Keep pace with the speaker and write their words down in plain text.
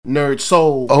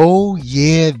NERDSoul. Oh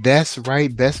yeah, that's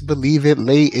right. Best believe it.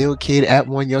 Lay ill kid at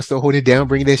one. Y'all still holding down,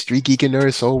 bringing that street geek and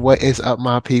nerd. So what is up,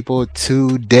 my people?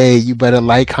 Today, you better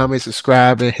like, comment,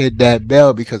 subscribe, and hit that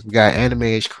bell because we got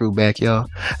Anime-ish crew back, y'all.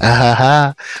 Ah, ha,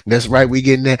 ha. That's right. We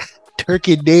getting that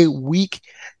Turkey Day week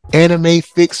anime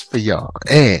fix for y'all.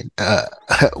 And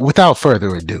without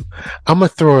further ado, I'm gonna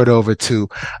throw it over to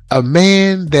a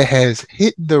man that has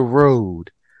hit the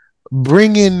road,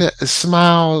 bringing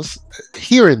smiles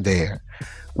here and there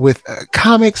with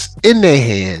comics in their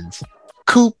hands.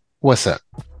 Coop, what's up?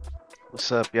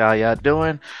 What's up, y'all? Y'all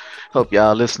doing? Hope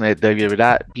y'all listening at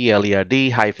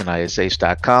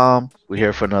www.blerd-ish.com. We're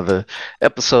here for another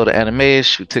episode of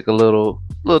Anime-ish. We took a little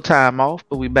time off,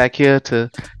 but we back here to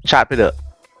chop it up.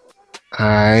 All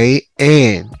right,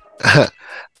 and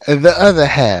the other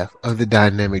half of the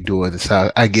dynamic duo of the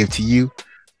South, I give to you,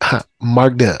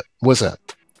 Mark Dub. What's up?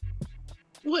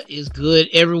 What is good,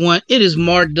 everyone? It is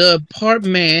Mark Dub, part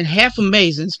man, half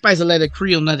amazing, spice of letter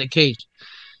Creole nut occasion.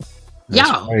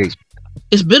 Y'all, right.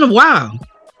 It's been a while.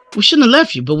 We shouldn't have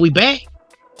left you, but we back.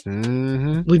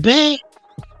 Mm-hmm. We back.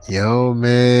 Yo,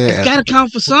 man. It's gotta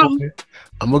count for something.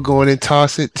 I'm gonna go in and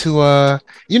toss it to I'm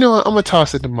gonna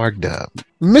toss it to Mark Dub.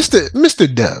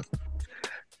 Mr. Dub.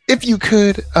 If you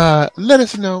could let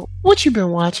us know what you've been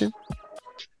watching.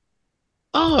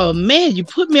 Oh man, you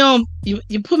put me on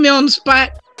the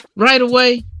spot right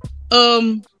away.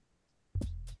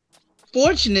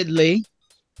 Fortunately,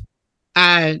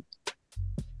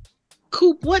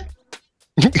 Coop, what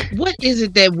is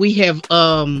it that we have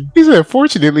He said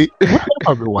fortunately, what have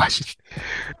I been watching?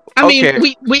 I mean,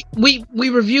 we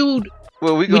reviewed.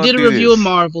 Well, we did a review of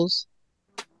Marvels.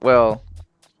 Well,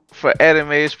 for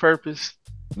Anime-ish purpose,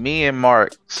 me and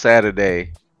Mark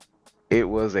Saturday, it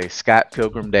was a Scott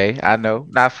Pilgrim day. I know,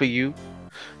 not for you.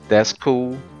 That's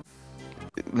cool.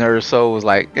 NERDSoul was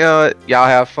like, you know what? Y'all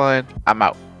have fun. I'm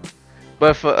out.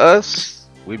 But for us,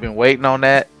 we've been waiting on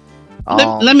that.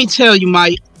 Let me tell you,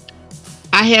 I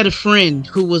had a friend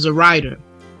who was a writer,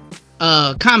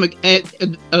 comic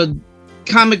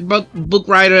book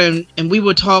writer, and we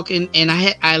were talking, and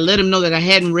I let him know that I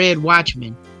hadn't read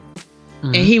Watchmen,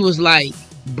 and he was like,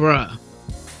 "Bruh."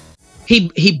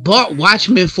 He bought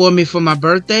Watchmen for me for my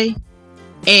birthday,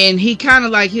 and he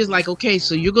was like, "Okay,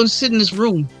 so you're gonna sit in this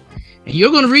room, and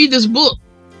you're gonna read this book.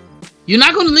 You're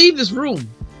not gonna leave this room.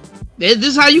 This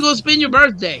is how you're gonna spend your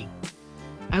birthday."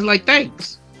 I was like,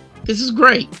 "Thanks. This is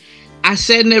great." I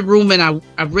sat in that room and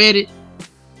I read it,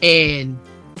 and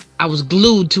I was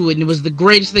glued to it, and it was the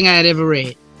greatest thing I had ever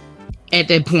read at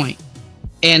that point.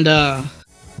 And I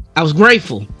was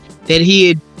grateful that he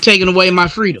had taken away my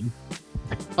freedom.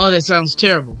 Oh, that sounds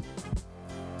terrible.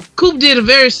 Coop did a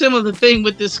very similar thing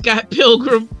with this Scott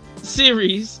Pilgrim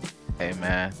series. Hey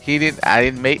man, I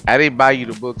didn't buy you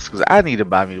the books because I need to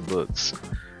buy me the books.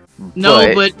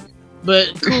 No,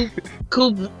 but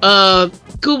Coop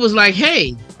was like,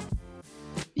 "Hey,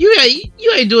 you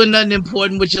ain't doing nothing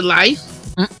important with your life.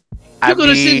 You're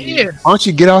gonna sit here. Why don't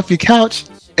you get off your couch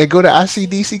and go to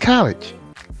ICDC college?"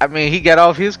 I mean, he got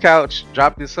off his couch,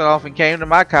 dropped his son off, and came to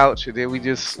my couch, and then we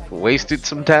just wasted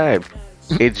some time.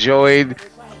 Enjoyed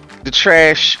the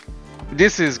trash.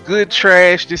 This is good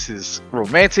trash. This is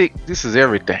romantic. This is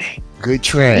everything. Good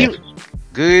trash.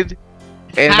 Good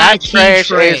and High not key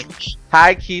trash. As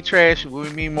high key trash. We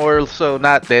mean more so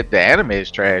not that the anime is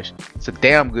trash. It's a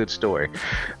damn good story,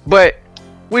 but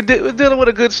we're dealing with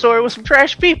a good story with some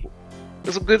trash people.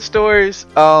 There's some good stories.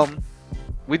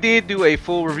 We did do a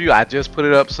full review. I just put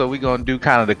it up, so we're gonna do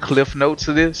kind of the cliff notes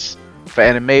of this for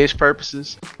Anime-ish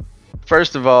purposes.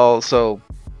 First of all, so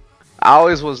I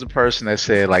always was the person that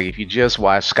said, like, if you just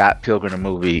watch Scott Pilgrim the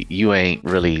movie, you ain't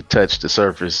really touched the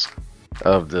surface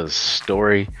of the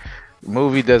story. The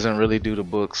movie doesn't really do the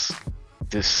books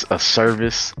a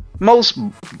service. Most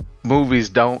movies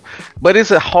don't, but it's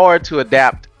hard to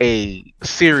adapt a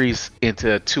series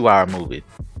into a 2-hour movie.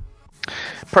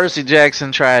 Percy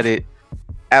Jackson tried it.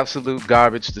 Absolute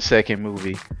garbage. The second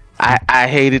movie, I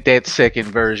hated that second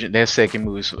version. That second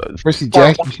movie. Percy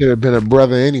Jackson should have been a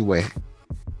brother anyway.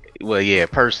 Well, yeah,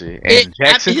 Percy and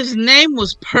Jackson. His name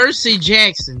was Percy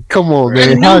Jackson. Come on, I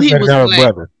man. knew How's he that was not a black.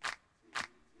 brother?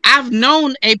 I've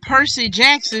known a Percy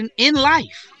Jackson in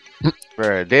life,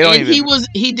 Bruh, they don't even.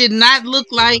 He did not look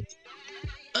like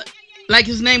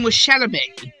his name was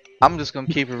Chalamet. I'm just gonna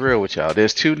keep it real with y'all.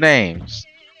 There's two names.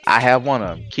 I have one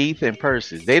of them, Keith and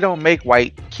Percy. They don't make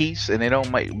white Keiths and they don't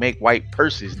make white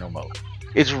Percys no more.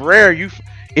 It's rare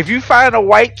if you find a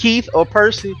white Keith or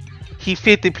Percy, he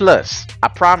 50 plus. I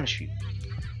promise you.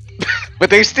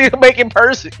 But they still making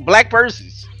black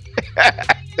Percys.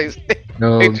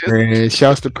 Man.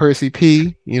 Shouts to Percy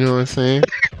P. You know what I'm saying?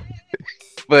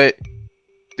 But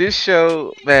this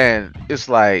show, man, it's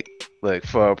like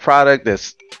for a product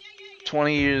that's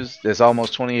 20 years, that's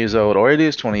almost 20 years old, or it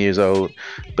is 20 years old,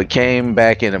 but came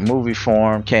back in a movie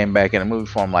form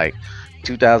like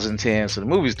 2010. So the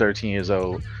movie's 13 years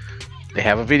old. They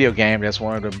have a video game that's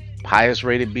one of the highest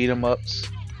rated beat 'em ups.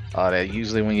 That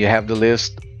usually when you have the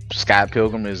list, Scott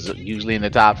Pilgrim is usually in the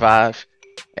top five,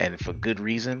 and for good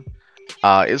reason.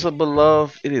 It's a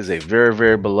beloved. It is a very,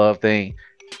 very beloved thing.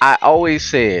 I always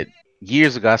said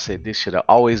years ago. I said this should have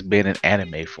always been an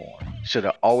anime form. Should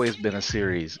have always been a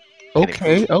series, and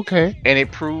Okay, okay.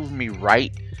 it proved me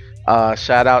right.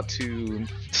 Shout out to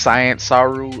Science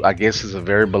Saru. I guess is a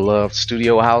very beloved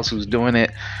studio house who's doing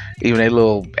it. Even a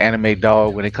little anime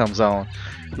dog when it comes on.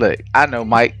 Look, I know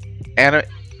Mike.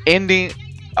 Ending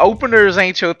openers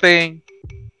ain't your thing,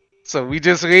 so we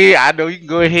just I know you can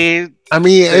go ahead. I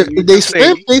mean, Say what you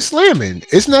say. they slamming.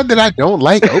 It's not that I don't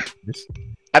like openers.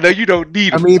 I know you don't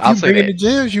need I them. mean, if I'll you say bring in that. the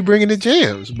jams, you bring in the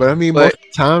jams. But I mean, most But of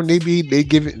the time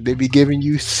they be giving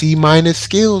you C minus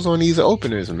skills on these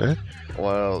openers, man.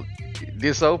 well,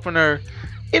 this opener,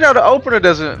 the opener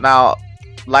doesn't now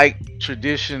like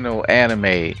traditional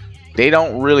anime. They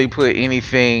don't really put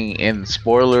anything in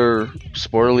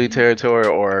spoilerly territory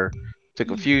or to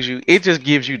confuse you. It just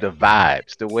gives you the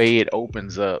vibes, the way it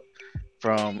opens up.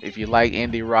 From if you like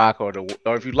indie rock or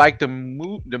if you like the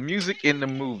music in the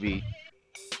movie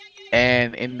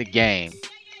and in the game,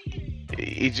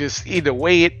 it just either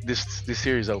way this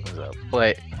series opens up,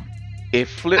 but it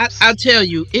flips. I'll tell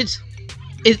you,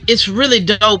 it's really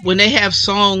dope when they have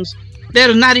songs that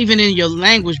are not even in your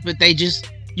language, but they just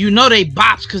they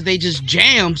bops because they just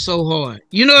jam so hard.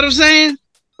 You know what I'm saying?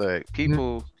 Like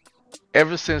people,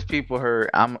 ever since people heard,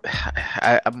 I'm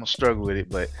gonna struggle with it,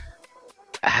 but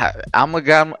I'm a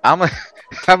guy. I'm a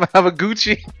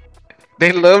Gucci.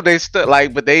 They love they stuff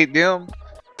like, but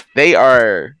they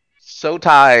are so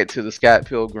tied to the Scott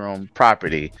Pilgrim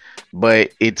property,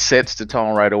 but it sets the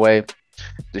tone right away.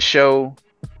 The show,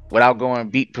 without going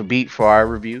beat for beat for our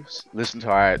reviews, listen to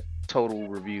our total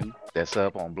review that's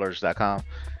up on Blerd-ish.com.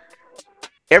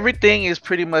 Everything is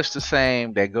pretty much the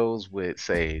same that goes with,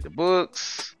 say, the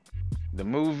books, the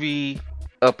movie,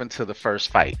 up until the first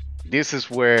fight. This is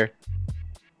where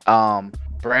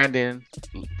Brandon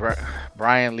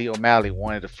Brian Lee O'Malley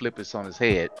wanted to flip this on his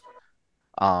head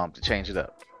to change it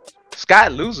up.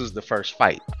 Scott loses the first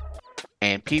fight,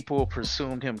 and people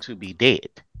presumed him to be dead.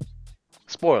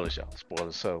 Spoilers, y'all.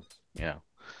 Spoilers. So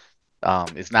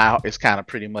it's not. It's kind of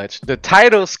pretty much the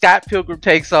title. Scott Pilgrim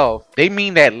takes off. They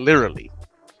mean that literally.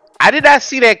 I did not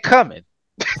see that coming.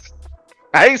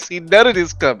 I ain't see none of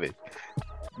this coming.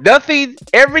 Nothing.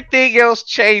 Everything else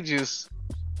changes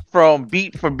from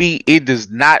beat for beat. It does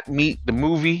not meet the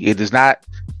movie. It does not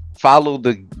follow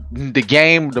the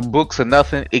game, the books, or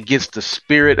nothing. It gets the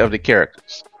spirit of the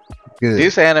characters. Good.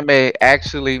 This anime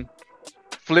actually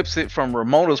flips it from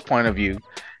Ramona's point of view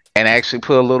and actually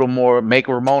put a little more, make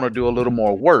Ramona do a little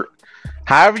more work.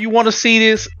 However you want to see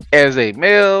this, as a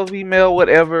male, female,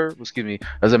 whatever, excuse me,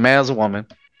 as a man, as a woman,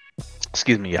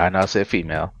 excuse me, I know I said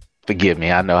female, forgive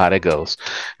me, I know how that goes.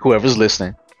 Whoever's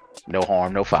listening, no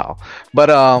harm, no foul.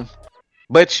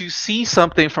 But you see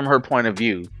something from her point of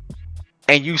view,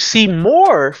 and you see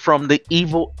more from the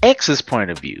evil ex's point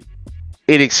of view.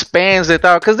 It expands their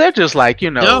thought, because they're just like,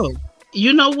 Yo,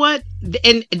 you know what?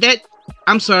 And that,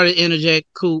 I'm sorry to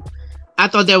interject, Coop. I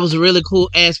thought that was a really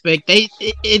cool aspect. They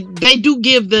do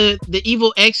give the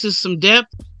evil exes some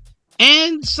depth,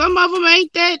 and some of them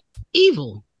ain't that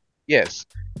evil. Yes,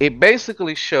 it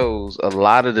basically shows a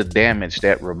lot of the damage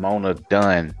that Ramona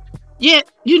done. Yeah,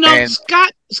 And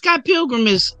Scott Pilgrim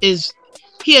is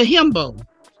he a himbo.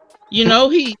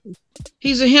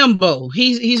 He's a himbo.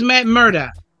 He's Matt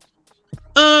Murdock.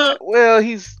 well,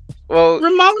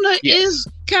 Ramona yes. is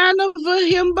kind of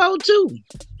a himbo too.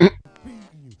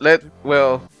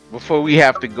 Before we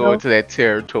have to go into that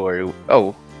territory.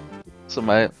 Oh,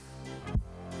 somebody.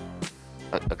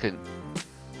 Okay.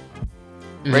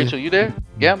 Rachel, you there?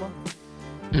 Gamma?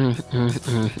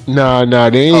 No,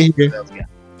 they ain't here.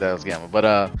 That was Gamma.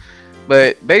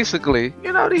 But basically,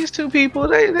 these two people,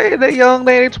 they young,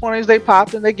 they in their 20s, they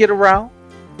popping, they get around.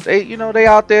 They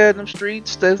out there in them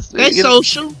streets. They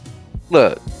social.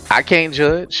 Look, I can't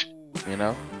judge,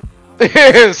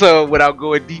 So without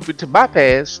going deep into my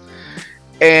past,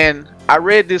 and I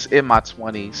read this in my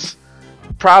 20s.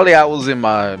 Probably I was in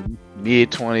my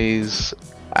mid 20s.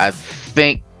 I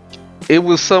think it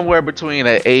was somewhere between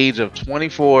the age of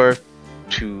 24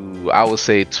 to, I would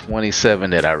say,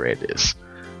 27 that I read this.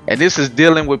 And this is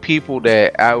dealing with people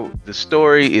that the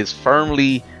story is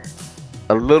firmly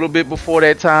a little bit before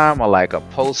that time, or like a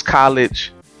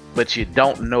post-college but you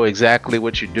don't know exactly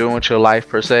what you're doing with your life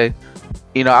per se.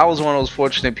 You know, I was one of those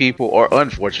fortunate people, or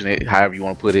unfortunate, however you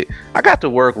want to put it. I got to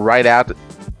work right out,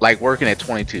 like working at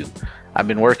 22. I've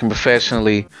been working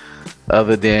professionally,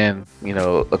 other than, you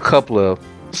know, a couple of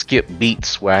skip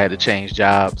beats where I had to change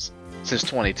jobs since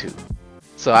 22.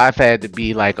 So I've had to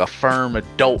be like a firm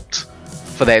adult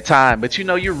for that time. But you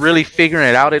know, you're really figuring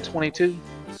it out at 22.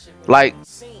 Like,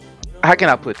 how can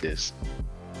I put this?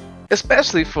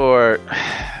 Especially for,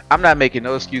 I'm not making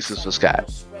no excuses for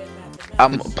Scott.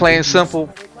 I'm playing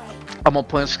simple. I'm gonna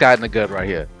punch Scott in the gut right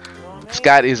here.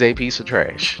 Scott is a piece of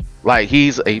trash. Like,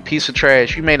 he's a piece of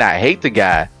trash. You may not hate the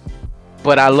guy,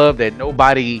 but I love that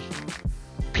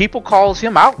people calls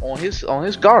him out on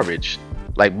his garbage.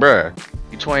 Like, bruh,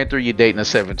 you're 23, you're dating a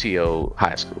 17-year-old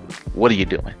high school. What are you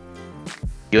doing?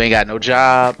 You ain't got no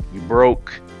job. You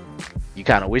broke. You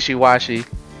kind of wishy-washy.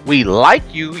 We like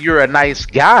you. You're a nice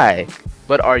guy,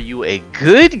 but are you a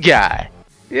good guy?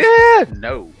 Yeah,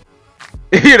 no.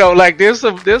 You know, like there's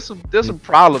some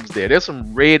problems there. There's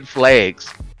some red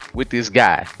flags with this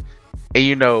guy, and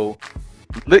you know,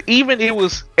 even it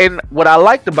was. And what I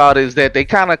liked about it is that the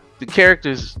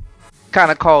characters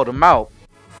kind of called him out.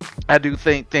 I do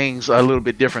think things are a little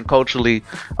bit different culturally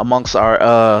amongst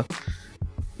our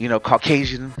you know,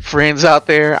 Caucasian friends out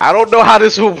there. I don't know how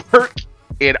this will work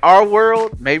in our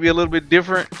world. Maybe a little bit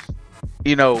different,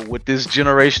 you know, with this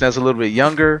generation that's a little bit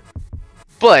younger,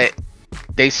 but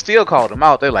they still called him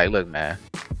out. They're like, look, man,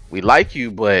 we like you,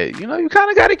 but you know, you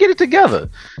kind of got to get it together.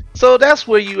 So that's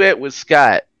where you at with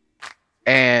Scott.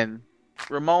 And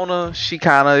Ramona, she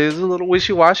kind of is a little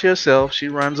wishy-washy herself. She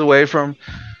runs away from,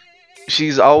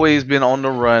 she's always been on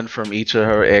the run from each of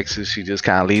her exes. She just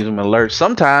kind of leaves them alert.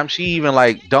 Sometimes she even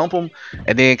like dump them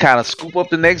and then kind of scoop up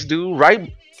the next dude,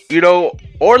 right? You know,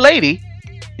 or lady,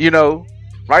 you know,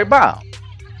 right by him.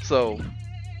 So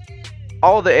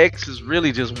all the exes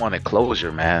really just wanted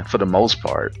closure, man, for the most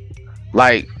part.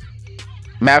 Like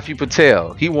Matthew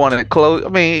Patel, he wanted closure. I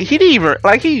mean, he didn't even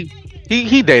like he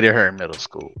dated her in middle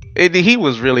school. He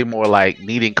was really more like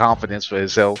needing confidence for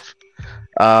himself.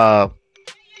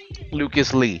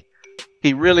 Lucas Lee,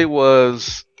 he really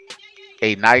was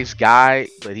a nice guy,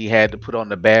 but he had to put on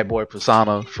the bad boy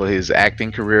persona for his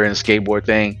acting career and skateboard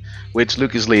thing, which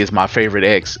Lucas Lee is my favorite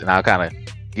ex, and I'll kind of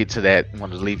get to that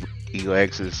one of the legal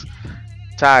exes.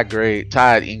 Todd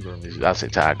Ingram is, I say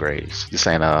Todd Graves. This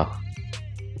ain't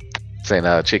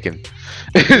chicken.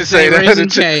 This ain't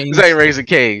Raising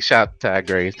Cane's. Shout out to Todd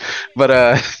Graves.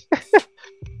 But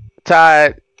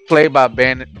Todd,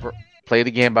 played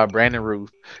again by Brandon Ruth.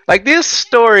 Like, this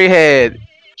story had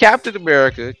Captain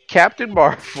America, Captain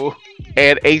Marvel,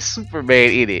 and a Superman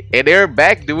in it, and they're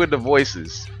back doing the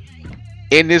voices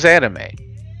in this anime.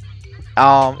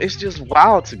 It's just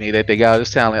wild to me that they got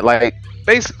this talent. Like,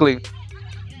 basically,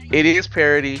 it is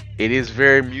parody. It is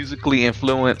very musically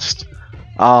influenced.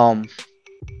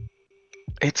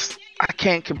 It's, I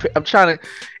can't compare. I'm trying to.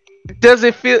 Does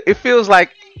it feel? It feels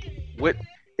like what?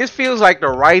 It feels like the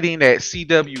writing that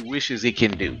CW wishes it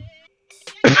can do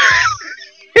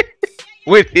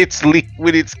with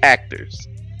its actors.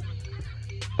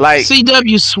 Like,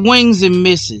 CW swings and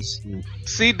misses.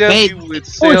 CW would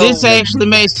sell. This actually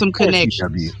made some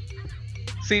connections.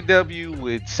 CW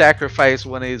would sacrifice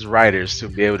one of his writers to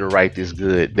be able to write this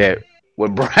good. That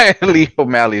what Brian Lee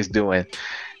O'Malley is doing.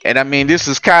 And I mean, this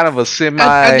is kind of a semi.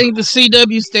 I think the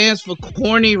CW stands for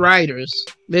corny writers.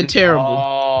 They're terrible.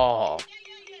 Oh,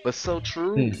 but so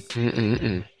true.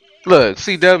 Look,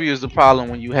 CW is the problem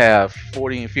when you have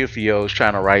 40 and 50-year-olds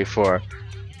trying to write for,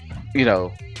 you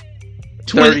know,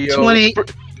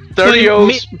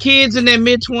 30-year-olds. Kids in their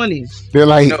mid-20s. They're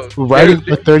like writing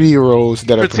for 30-year-olds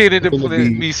that are pretending to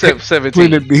be 17.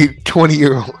 Pretending to be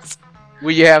 20-years.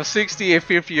 When you have 60 and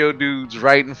 50-year-old dudes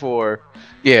writing for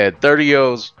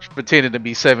 30-year-olds pretending to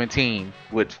be 17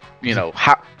 with, you know,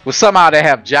 with somehow they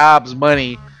have jobs,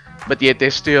 money, but yet they're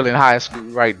still in high school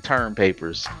writing term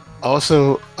papers.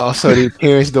 Also, their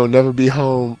parents don't never be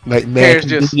home, like, mad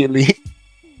conveniently.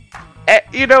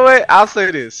 You know what? I'll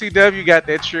say this. CW got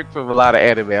that trick from a lot of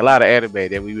anime. A lot of anime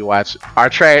that we be watching are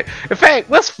trash. In fact,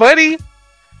 what's funny,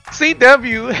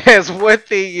 CW has one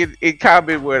thing in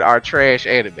common with our trash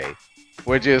anime.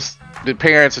 Where just the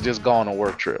parents are just going on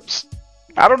work trips.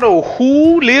 I don't know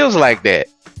who lives like that,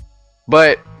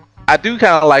 but I do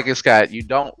kind of like it, Scott. You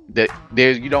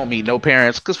don't meet no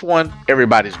parents, because for one,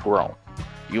 everybody's grown.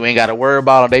 You ain't got to worry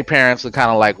about them. They parents are kind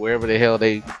of like wherever the hell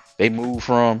they move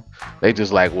from. They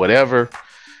just like whatever,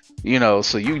 you know.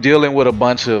 So you dealing with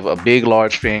a big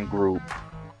large fan group,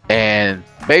 and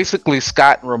basically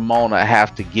Scott and Ramona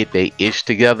have to get their ish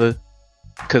together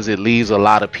because it leaves a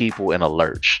lot of people in a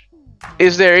lurch.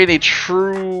 Is there any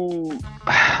true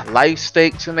life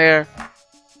stakes in there?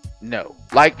 No.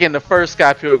 Like in the first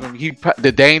Scott Pilgrim,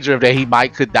 the danger of that he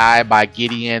might could die by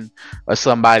Gideon or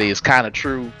somebody is kind of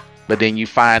true, but then you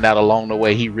find out along the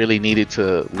way he really needed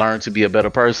to learn to be a better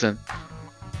person.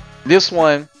 This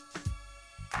one,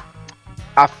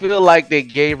 I feel like they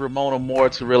gave Ramona more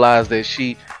to realize that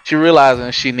she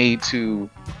realizing she need to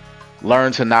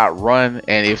learn to not run,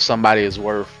 and if somebody is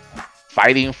worth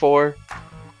fighting for,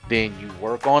 then you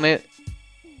work on it.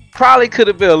 Probably could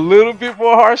have been a little bit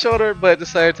more harsh on her, but at the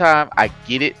same time, I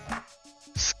get it.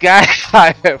 Sky,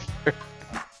 however,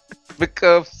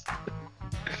 becomes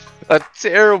a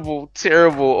terrible,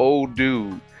 terrible old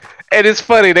dude. And it's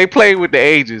funny, they play with the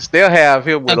ages. They'll have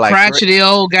him with a like crotchety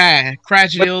old guy,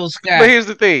 crotchety old Scott. But here's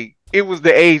the thing: it was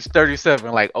the age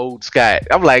 37, like old Scott.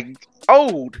 I'm like,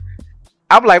 old.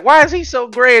 I'm like, why is he so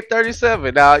gray at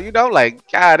 37? Now, like,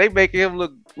 God, they making him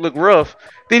look rough.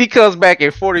 Then he comes back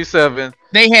at 47.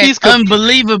 They had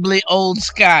unbelievably old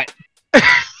Scott. And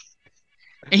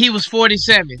he was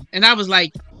 47. And I was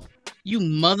like, you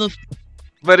mother...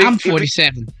 I'm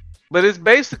 47. But it's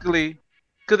basically...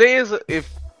 Because there is...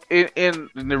 In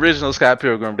the original Scott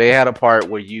Pilgrim, they had a part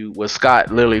where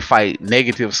Scott literally fight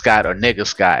negative Scott or nega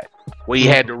Scott, where he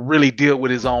had to really deal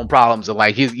with his own problems and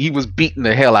like he was beating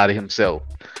the hell out of himself.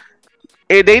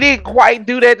 And they didn't quite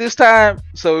do that this time,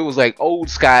 so it was like old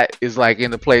Scott is like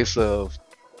in the place of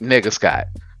nega Scott.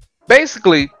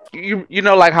 Basically, you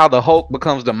know like how the Hulk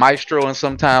becomes the Maestro in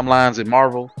some timelines in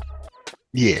Marvel.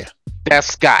 Yeah, that's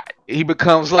Scott. He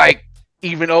becomes like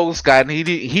even old Scott, and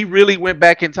he really went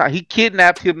back in time. He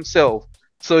kidnapped himself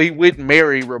so he wouldn't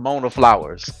marry Ramona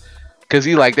Flowers, because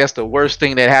he like that's the worst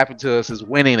thing that happened to us is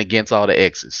winning against all the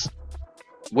exes.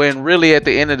 When really at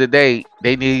the end of the day,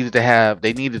 they needed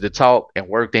to talk and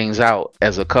work things out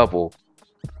as a couple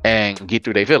and get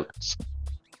through their feelings.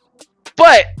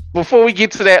 But before we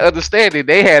get to that understanding,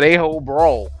 they had a whole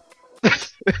brawl,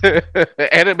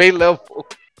 anime level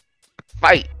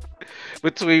fight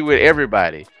with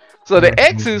everybody. So the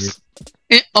exes,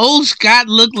 and old Scott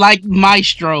looked like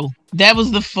Maestro. That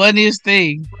was the funniest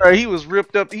thing. He was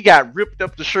ripped up. He got ripped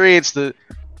up to shreds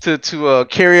to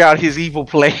carry out his evil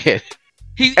plan.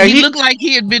 He looked like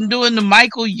he had been doing the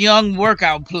Michael Young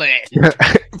workout plan.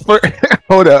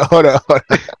 Hold up.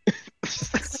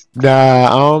 Nah, I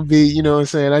don't be. You know what I'm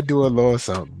saying? I do a little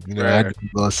something. Right. I do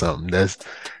a little something. That's,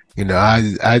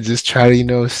 I just try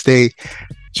to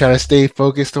try to stay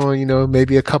focused on,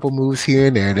 maybe a couple moves here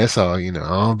and there. That's all, I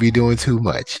don't be doing too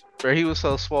much. Bro, he was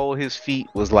so swole, his feet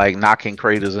was like knocking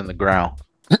craters in the ground.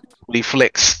 He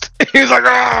flexed. He was like,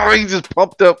 oh, he just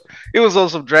pumped up. It was on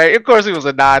some drag. Of course, it was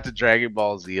a nod to Dragon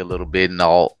Ball Z a little bit and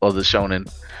all other shonen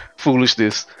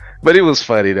foolishness. But it was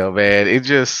funny though, man.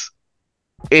 Look,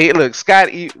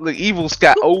 evil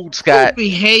Scott, old Scott. Coop be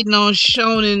hating on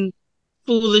shonen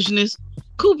foolishness.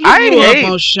 Coop, you grew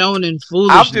up on shonen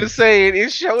foolishness. I'm just saying,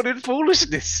 it's shonen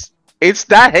foolishness. It's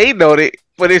not hating on it,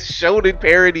 but it's shonen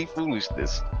parody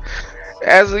foolishness.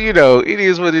 As it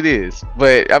is what it is.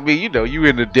 But I mean, you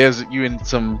in the desert, you in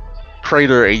some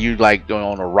crater, and you like going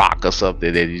on a rock or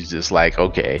something, and you just like,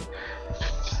 okay,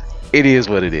 it is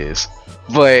what it is.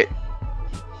 But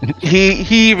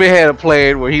he even had a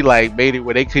plan where he like made it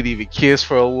where they couldn't even kiss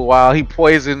for a while. He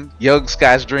poisoned young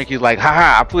Scott's drink. He's like,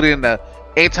 haha, I put in the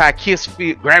anti-kiss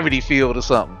gravity field or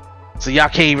something, so y'all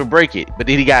can't even break it. But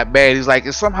then he got mad. He's like,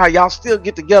 and somehow y'all still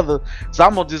get together, so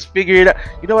I'm gonna just figure it out.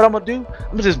 You know what I'm gonna do?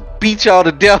 I'm gonna just beat y'all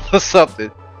to death or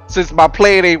something, since my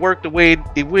plan ain't worked the way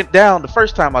it went down the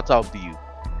first time I talked to you.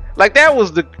 Like, that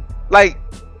was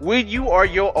when you are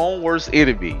your own worst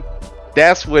enemy,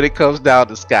 that's when it comes down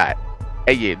to Scott.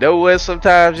 And you know what,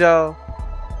 sometimes y'all,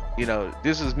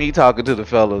 this is me talking to the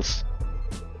fellas,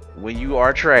 when you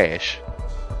are trash,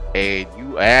 and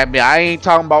I ain't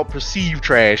talking about perceived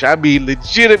trash, I mean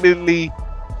legitimately,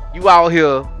 you out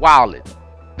here wilding.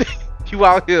 You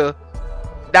out here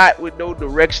not with no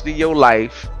direction in your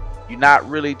life. You're not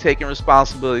really taking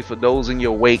responsibility for those in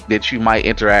your wake that you might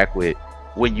interact with,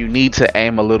 when you need to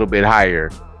aim a little bit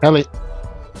higher.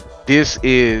 This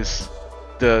is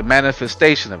the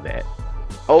manifestation of that.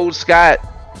 Old Scott,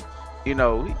 he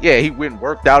went and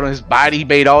worked out on his body.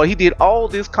 He did all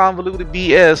this convoluted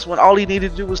BS when all he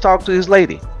needed to do was talk to his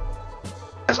lady.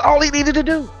 That's all he needed to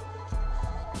do.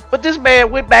 But this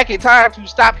man went back in time to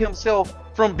stop himself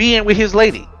from being with his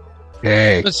lady.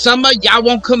 Hey. But some of y'all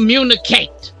won't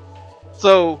communicate.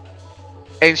 So,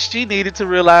 and she needed to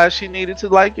realize she needed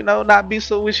to not be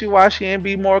so wishy-washy and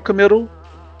be more committal.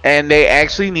 And they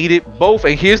actually needed both.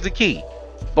 And here's the key.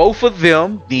 Both of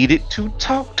them needed to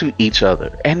talk to each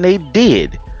other, and they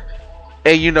did.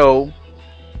 And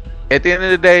at the end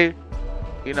of the day,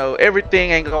 You know,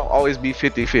 everything ain't gonna always be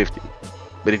 50-50.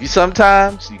 But if you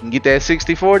sometimes you can get that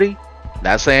 60-40,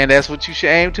 not saying that's what you should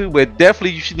aim to, but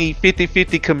definitely you should need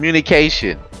 50-50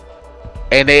 communication.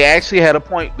 And they actually had a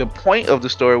point. The point of the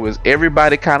story was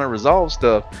everybody kind of resolved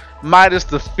stuff, minus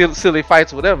the silly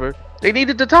fights, whatever. They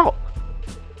needed to talk,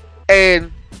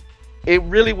 and it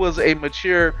really was a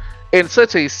mature in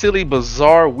such a silly,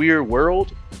 bizarre, weird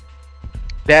world.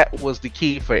 That was the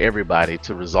key for everybody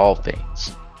to resolve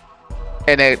things,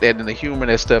 and the humor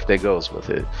and stuff that goes with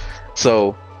it.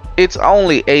 So it's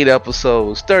only 8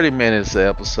 episodes, 30 minutes an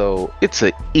episode. It's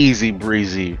an easy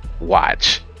breezy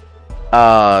watch.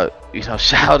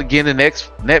 Shout out again to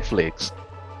Netflix.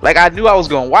 Like, I knew I was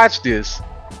gonna watch this,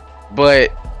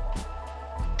 but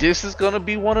this is gonna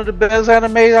be one of the best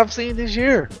animes I've seen this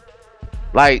year.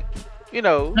 Like,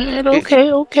 Man,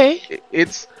 okay.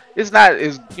 it's not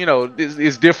as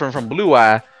it's different from Blue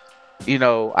Eye.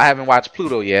 I haven't watched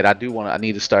Pluto yet. I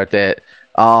need to start that.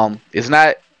 It's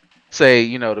not,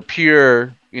 say, the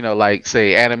pure, like,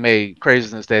 say, anime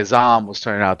craziness that Zom was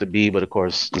turning out to be, but of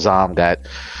course Zom got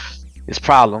its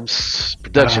problems,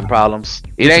 production problems.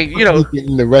 It ain't,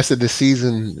 getting the rest of the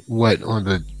season. What, on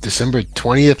the December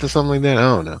 20th or something like that? I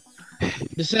don't know.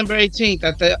 December 18th.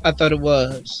 I thought it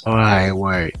was. All right,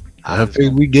 wait. I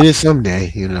think we get it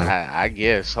someday. I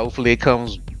guess. Hopefully it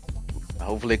comes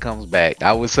back.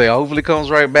 I would say hopefully it comes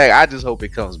right back. I just hope it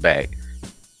comes back.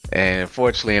 And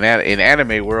unfortunately, in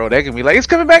anime world, they can be like, it's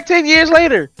coming back 10 years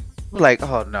later. We're like,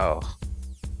 oh no.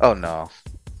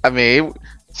 I mean,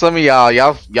 some of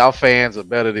y'all fans are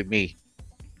better than me.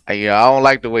 I don't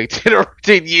like to wait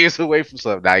 10 years away from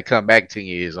something. Now, I come back 10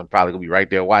 years, I'm probably gonna be right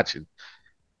there watching.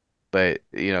 But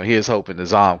here's hoping the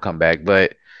Zom come back.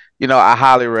 But I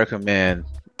highly recommend.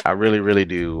 I really, really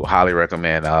do highly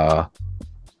recommend.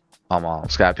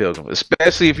 Scott Pilgrim,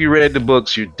 especially if you read the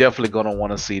books. You're definitely gonna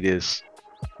want to see this.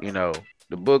 The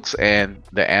books and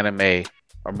the anime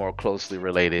are more closely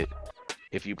related.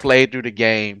 If you played through the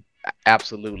game,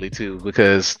 absolutely too,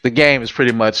 because the game is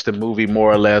pretty much the movie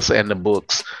more or less, and the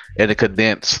books and the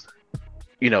condensed,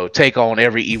 take on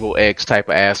every Evil X type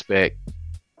of aspect.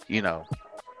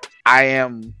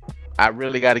 I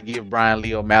really got to give Brian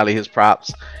Lee O'Malley his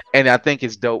props, and I think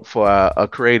it's dope for a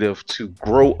creative to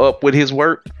grow up with his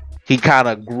work. He kind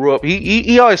of grew up.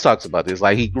 He always talks about this,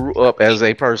 like he grew up as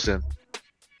a person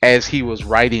as he was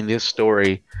writing this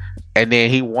story, and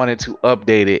then he wanted to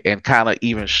update it and kind of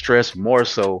even stress more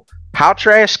so how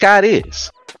trash Scott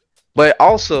is. But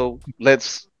also,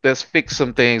 let's fix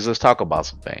some things. Let's talk about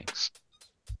some things.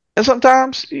 And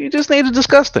sometimes you just need to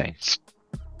discuss things.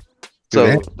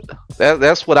 So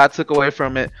that's what I took away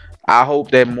from it. I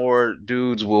hope that more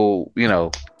dudes will,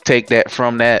 take that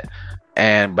from that.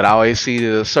 But I always see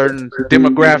a certain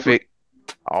demographic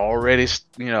already.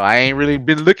 I ain't really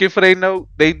been looking for they note.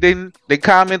 They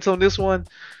comment on this one.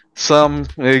 Some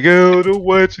they go to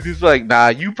watch it. It's like, nah,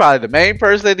 you probably the main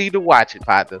person that need to watch it,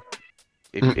 partner.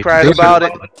 If you cried about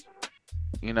it,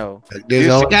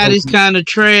 this guy is kind of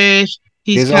trash.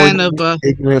 He's kind of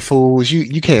ignorant fools.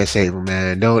 You can't save him,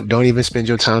 man. Don't even spend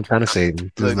your time trying to save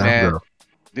him. Look, man,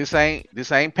 this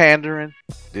ain't pandering.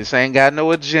 This ain't got no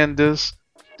agendas.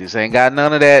 This ain't got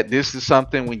none of that. This is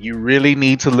something when you really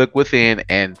need to look within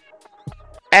and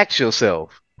ask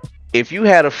yourself, if you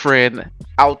had a friend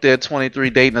out there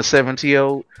 23 dating a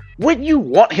 70-year-old, wouldn't you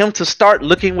want him to start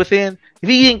looking within? If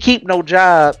he didn't keep no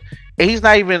job and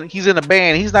he's in a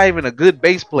band, he's not even a good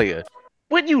bass player,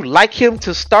 wouldn't you like him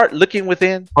to start looking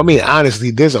within? I mean,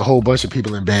 honestly, there's a whole bunch of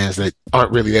people in bands that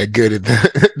aren't really that good at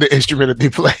the instrument that they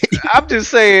play. I'm just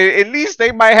saying, at least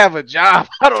they might have a job.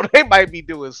 I don't know, they might be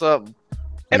doing something.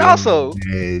 And also,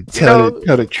 tell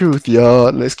the truth,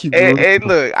 y'all. Let's keep. And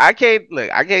look, I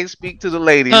can't speak to the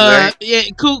ladies. Right? Yeah,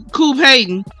 Coop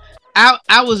Hayden.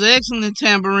 I was an excellent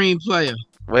tambourine player.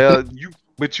 Well,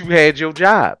 but you had your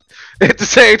job at the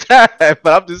same time. But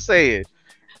I'm just saying,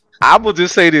 I will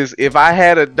just say this: if I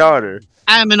had a daughter,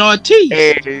 I'm an artiste,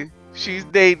 and she's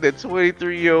dating a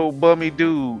 23-year-old bummy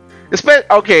dude. If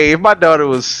my daughter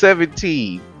was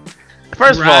 17.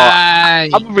 First of all,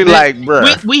 I'm gonna be like,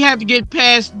 bruh. We have to get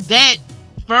past that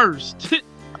first.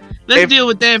 Let's deal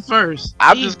with that first.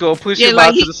 I'm just gonna push him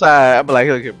out to the side. I'm like,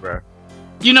 look here, bro.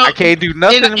 I can't do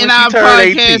nothing in our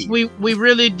podcast. We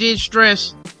really did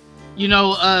stress.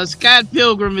 Scott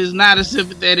Pilgrim is not a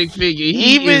sympathetic figure.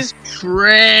 He is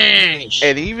trash.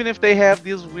 And even if they have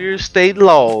these weird state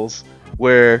laws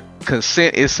where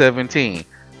consent is 17.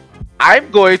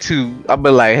 I'm be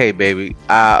like, hey, baby,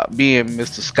 me and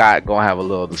Mr. Scott gonna have a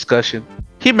little discussion.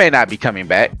 He may not be coming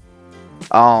back,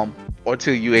 or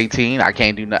till you 18. I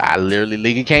can't do nothing. I literally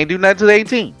legally can't do nothing till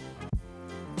 18.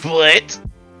 But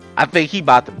I think he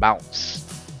about to bounce.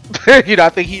 I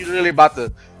think he really about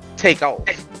to take off,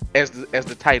 as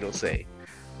the title say.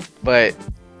 But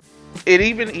it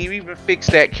even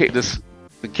fixed that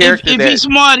the character if that. he's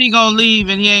smart, he gonna leave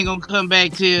and he ain't gonna come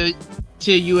back till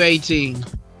you 18.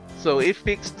 So it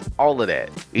fixed all of that.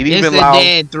 It It's even a allowed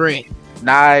dad threat.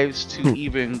 Knives to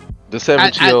even the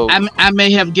 7-year-old. I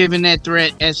may have given that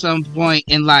threat at some point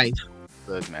in life.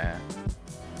 Look, man,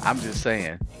 I'm just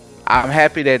saying. I'm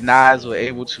happy that Knives was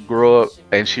able to grow up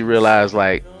and she realized,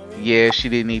 like, yeah, she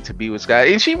didn't need to be with Scott,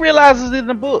 and she realizes it in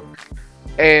the book.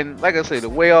 And like I say, the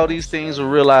way all these things are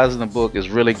realized in the book is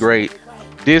really great.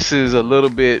 This is a little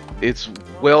bit, it's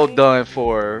well done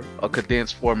for a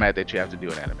condensed format that you have to do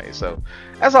in anime. So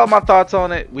that's all my thoughts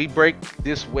on it. We break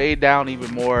this way down even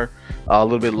more, a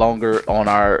little bit longer on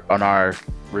our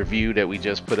review that we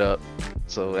just put up.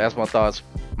 So that's my thoughts.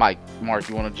 Mark,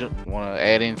 you want to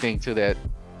add anything to that,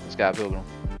 Scott Pilgrim?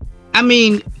 I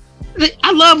mean,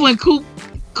 I love when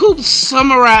Coop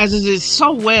summarizes it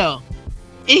so well.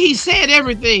 And he said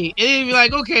everything, and he'd be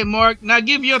like, "Okay, Mark, now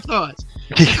give your thoughts."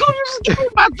 Coop, just give me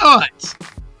my thoughts.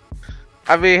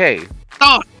 I mean, hey,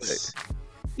 Thoughts.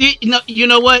 You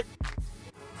know what?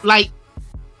 Like,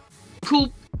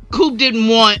 Coop didn't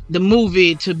want the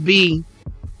movie to be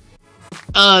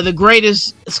the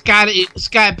greatest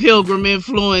Scott Pilgrim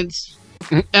influence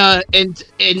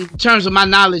in terms of my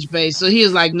knowledge base. So he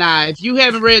was like, "Nah, if you're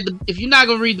not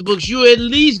gonna read the books, you at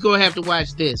least gonna have to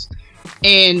watch this."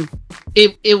 And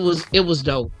it was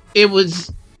dope. It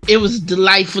was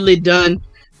delightfully done.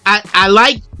 I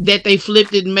like that they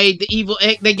flipped it and made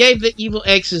they gave the evil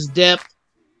X's depth,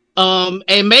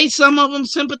 and made some of them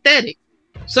sympathetic.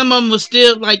 Some of them was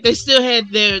still like, they still had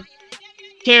their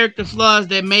character flaws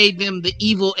that made them the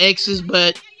evil X's,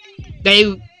 but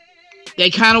they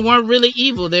kind of weren't really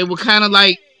evil. They were kind of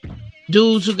like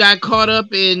dudes who got caught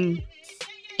up in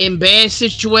bad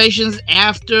situations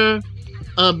after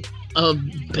a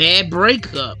bad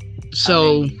breakup.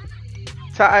 So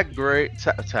Todd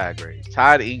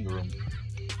Ingram,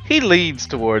 he leans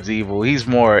towards evil. He's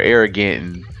more arrogant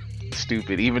and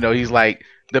stupid, even though he's like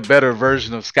the better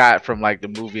version of Scott from like the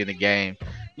movie and the game.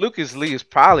 Lucas Lee is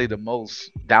probably the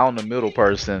most down the middle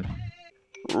person.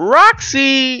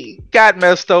 Roxy got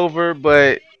messed over,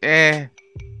 but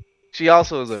she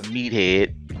also is a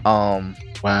meathead.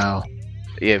 Wow.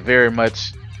 Yeah, very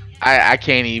much. I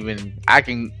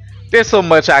can. There's so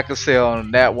much I could say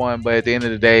on that one, but at the end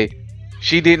of the day,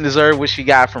 she didn't deserve what she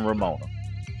got from Ramona.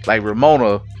 Like,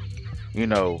 Ramona,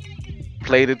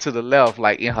 played it to the left,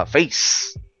 like in her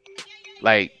face.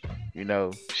 Like,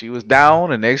 she was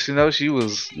down, and next she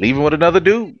was leaving with another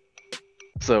dude.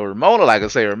 So Ramona, like I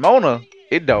say, it don't matter.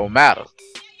 It don't matter.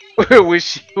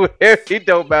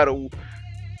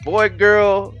 Boy,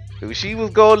 girl, if she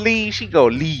was gonna leave, she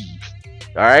gonna leave.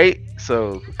 Alright?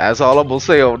 So that's all I'm gonna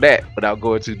say on that without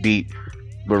going too deep.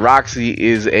 But Roxy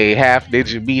is a half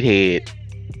ninja meathead.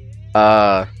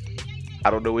 I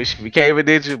don't know when she became a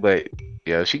ninja, but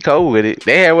yeah, she cold with it.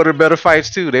 They had one of the better fights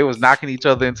too. They was knocking each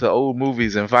other into old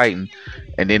movies and fighting,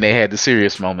 and then they had the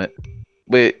serious moment.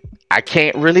 But I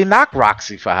can't really knock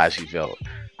Roxy for how she felt.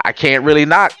 I can't really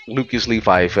knock Lucas Lee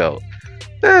for how he felt.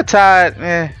 Todd,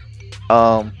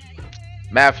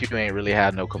 Matthew ain't really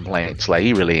had no complaints. Like,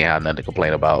 he really ain't had nothing to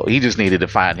complain about. He just needed to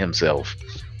find himself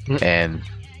and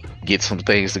get some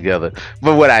things together.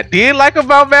 But what I did like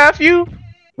about Matthew,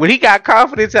 when he got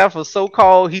confidence after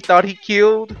so-called he thought he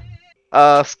killed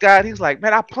Scott, he's like,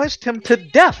 man, I punched him to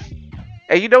death.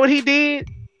 And you know what he did?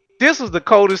 This was the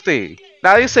coldest thing.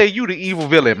 Now they say you the evil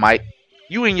villain, Mike.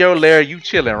 You in your lair, you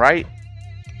chilling, right?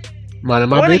 Mind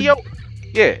my business?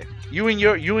 You in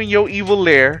your evil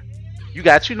lair. You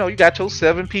got your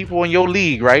 7 people in your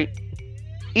league, right?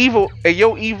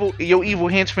 Your evil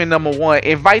henchman number 1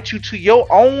 invite you to your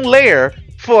own lair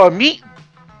for a meeting.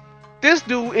 This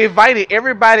dude invited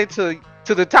everybody to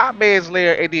the top man's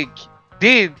lair and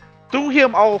then threw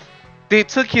him off, then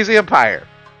took his empire.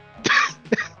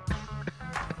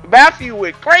 Matthew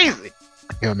went crazy.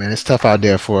 Yo, man, it's tough out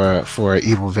there for an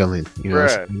evil villain.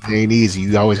 It ain't easy.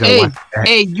 You always gotta watch that.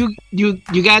 Hey,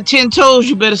 you got 10 toes.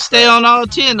 You better stay on all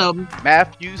 10 of them.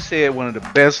 Matthew said one of the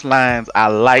best lines I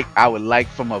would like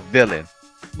from a villain.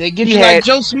 They get you like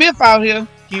Joe Smith out here.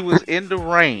 He was in the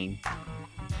rain,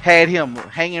 had him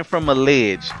hanging from a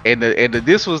ledge, and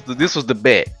this was the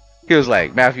bet.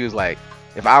 Matthew was like,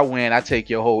 if I win, I take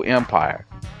your whole empire.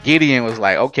 Gideon was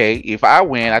like, okay, if I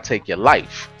win, I take your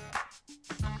life.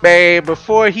 Man,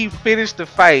 before he finished the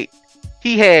fight,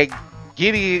 he had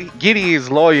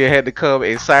Gideon's lawyer had to come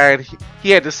and sign.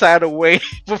 He had to sign away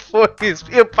before his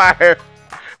empire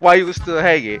while he was still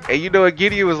hanging. And you know what?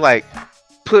 Gideon was like,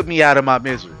 put me out of my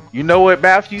misery. You know what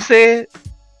Matthew said?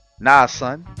 Nah,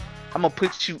 son. I'm gonna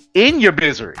put you in your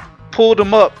misery. Pull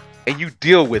them up and you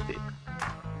deal with it.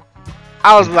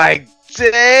 I was like,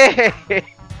 dang.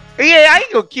 Yeah, I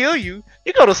ain't gonna kill you.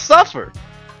 You're gonna suffer.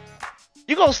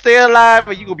 You're gonna stay alive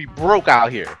and you're gonna be broke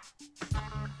out here.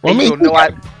 Well, I And mean, you gonna know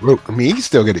I broke. I mean, he can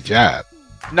still get a job.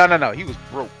 No. He was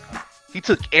broke. He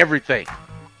took everything.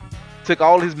 Took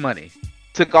all his money.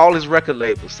 Took all his record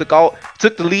labels.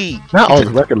 Took the league. Not all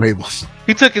the record labels.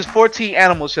 He took his 14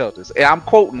 animal shelters. And I'm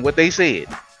quoting what they said.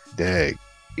 Dang.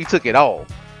 He took it all.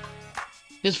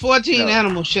 There's 14 No.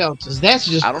 animal shelters. That's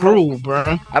just I don't cruel,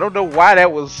 bro. I don't know why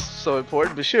that was so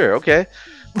important, but sure, okay.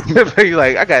 He's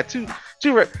like, I got two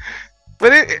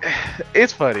but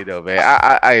it's funny though, man.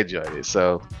 I enjoyed it.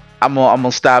 So I'm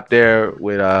gonna stop there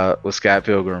with Scott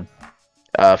Pilgrim.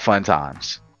 Fun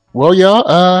times. Well,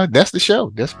 y'all, that's the show.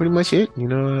 That's pretty much it. You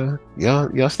know,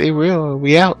 y'all stay real.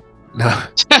 We out. No.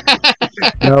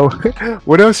 No.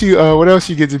 What else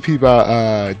you get to peep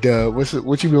out? Dub,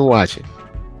 what you been watching?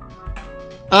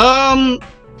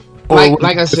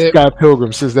 Like I said, Scott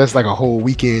Pilgrim, since that's like a whole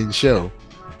weekend show.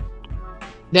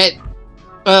 that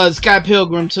Scott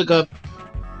Pilgrim took up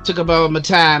all my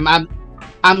time.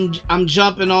 I'm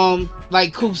jumping on,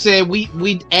 like Coop said,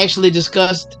 we actually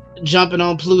discussed jumping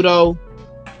on Pluto.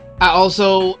 I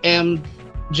also am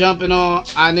jumping on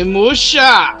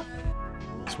Animusha.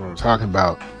 That's what I'm talking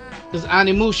about. Because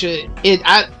Animusha,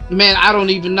 I don't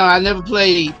even know. I never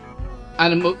played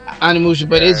Animusha,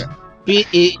 but it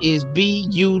is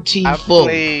beautiful. I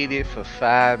played it for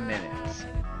 5 minutes.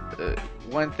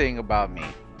 One thing about me,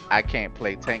 I can't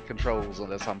play tank controls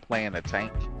unless I'm playing a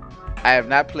tank. I have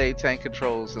not played tank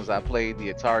controls since I played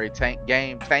the Atari tank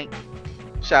game, Tank.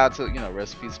 Shout out to,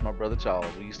 recipes to my brother Charles.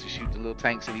 We used to shoot the little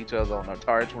tanks at each other on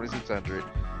Atari 2600.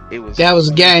 That was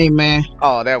a game, man.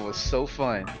 Oh, that was so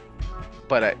fun.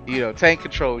 But tank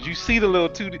controls, you see the little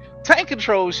 2D tank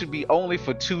controls should be only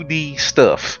for 2D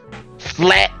stuff,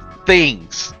 flat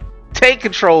things. Tank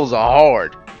controls are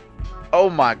hard. Oh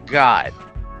my god,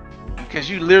 because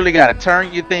you literally got to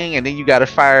turn your thing and then you got to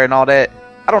fire and all that.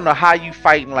 I don't know how you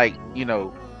fighting like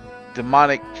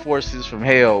demonic forces from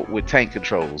hell with tank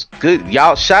controls. Good,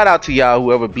 y'all. Shout out to y'all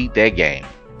whoever beat that game,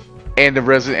 and the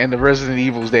Resident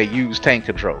Evils that use tank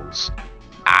controls.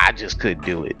 I just couldn't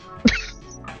do it.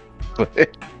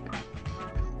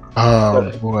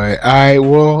 Oh boy! All right,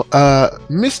 well,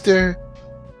 Mr.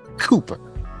 Cooper,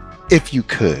 if you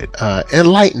could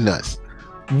enlighten us,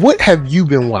 what have you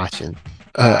been watching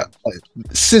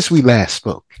since we last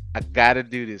spoke? I gotta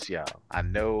do this, y'all. I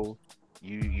know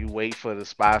you wait for the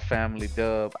Spy Family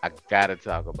dub. I gotta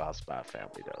talk about Spy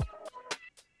Family dub.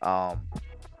 All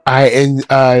right,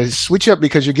 and switch up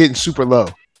because you're getting super low.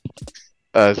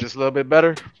 Is this a little bit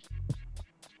better?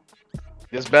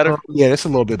 This better? Yeah, that's a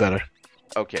little bit better.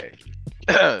 Okay.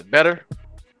 Better?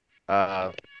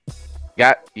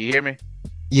 You hear me?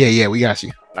 Yeah, we got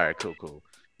you. All right, cool.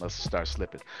 Must start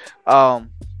slipping.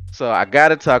 So I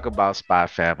gotta talk about Spy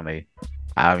Family.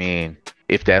 I mean,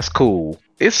 if that's cool.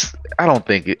 I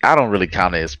don't really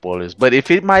count it as spoilers, but if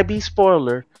it might be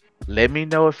spoiler, let me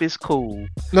know if it's cool.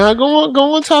 No,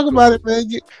 go on, talk about it, man.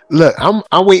 Look,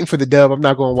 I'm waiting for the dub. I'm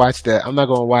not gonna watch that. I'm not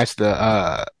gonna watch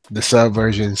the sub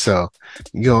version. So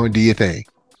you go and do your thing.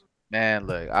 Man,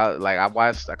 look, I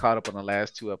caught up on the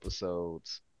last 2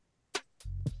 episodes.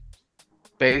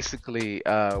 Basically,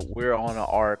 we're on an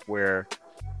arc where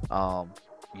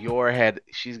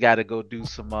she's got to go do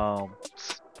some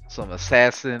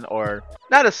assassin, or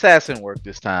not assassin work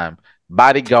this time,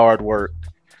 bodyguard work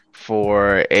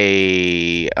for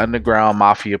a underground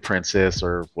mafia princess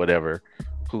or whatever,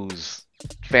 whose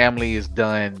family is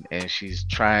done and she's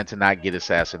trying to not get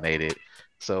assassinated.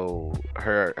 So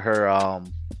her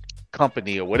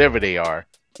company or whatever they are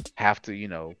have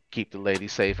to keep the lady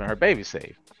safe and her baby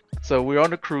safe. So we're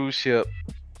on the cruise ship.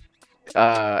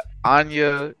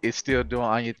 Anya is still doing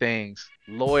Anya things.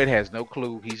 Lloyd has no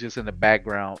clue. He's just in the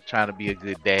background trying to be a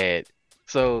good dad.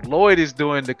 So Lloyd is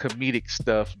doing the comedic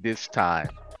stuff this time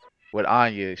with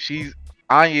Anya.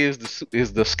 Anya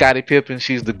is the Scottie Pippen.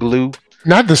 She's the glue.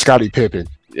 Not the Scottie Pippen.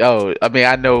 Oh, I mean,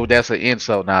 I know that's an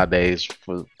insult nowadays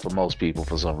for most people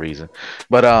for some reason,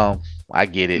 but I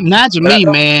get it. Not to me,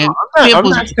 man. I'm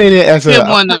not saying it as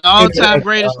one of the all-time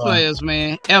greatest players,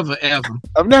 man, ever.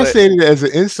 I'm not saying it as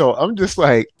an insult. I'm just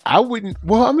like, I wouldn't.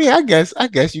 Well, I mean, I guess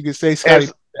you could say Scottie.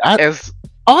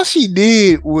 All she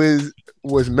did was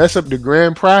mess up the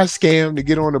grand prize scam to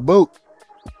get on the boat.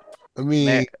 I mean,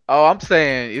 man, I'm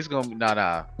saying it's gonna be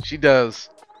no. She does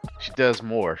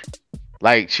more.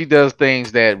 Like, she does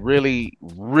things that really,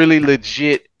 really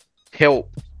legit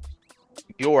help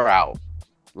Yor out.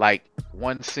 Like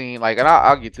one scene, like, and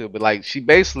I'll get to it, but like she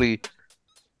basically,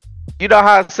 you know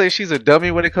how I say she's a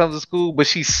dummy when it comes to school, but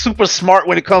she's super smart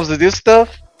when it comes to this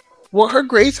stuff. Well, her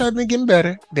grades have been getting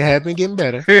better. They have been getting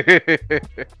better.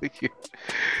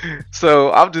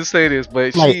 So I'm just saying this,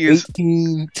 but Like she is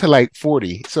 18 to like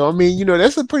 40. So I mean,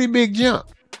 that's a pretty big jump.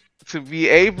 to be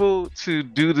able to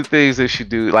do the things that she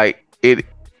do. Like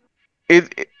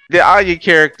the Anya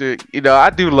character, I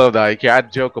do love the Anya character.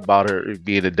 I joke about her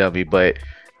being a dummy, but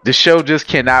the show just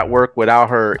cannot work without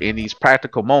her in these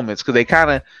practical moments because they kind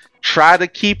of try to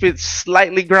keep it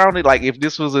slightly grounded. Like if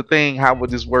this was a thing, how would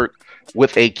this work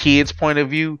with a kid's point of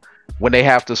view when they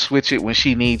have to switch it when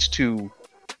she needs to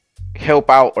help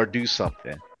out or do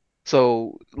something?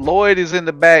 So Lloyd is in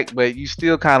the back, but you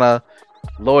still kind of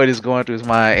Lloyd is going through his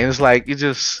mind, and it's like you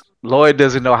just Lloyd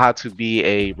doesn't know how to be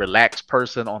a relaxed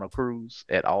person on a cruise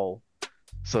at all.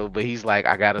 So, but he's like,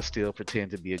 I gotta still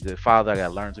pretend to be a good father. I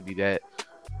gotta learn to be that.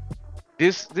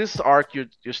 This arc, you're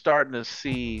starting to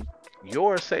see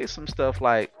Yor say some stuff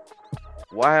like,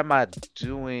 why am I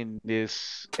doing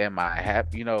this? Am I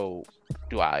happy? Do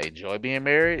I enjoy being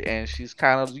married? And she's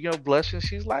kind of blushing.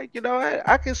 She's like,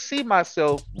 I can see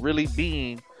myself really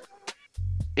being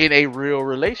in a real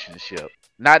relationship.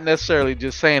 Not necessarily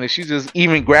just saying it. She's just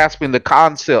even grasping the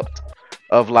concept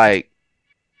of like,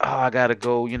 oh, I gotta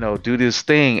go, do this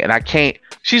thing, and I can't.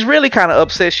 She's really kind of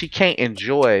upset she can't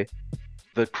enjoy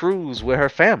the cruise with her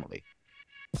family,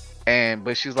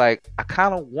 but she's like, I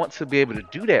kind of want to be able to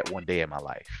do that one day in my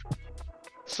life.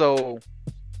 So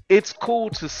it's cool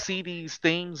to see these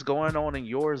things going on in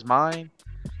yours mind,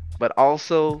 but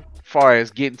also far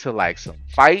as getting to like some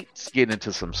fights, getting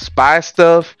into some spy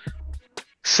stuff,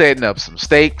 setting up some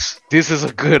stakes. This is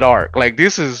a good arc. Like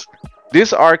this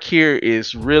arc here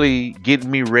is really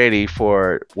getting me ready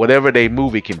for whatever their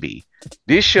movie can be.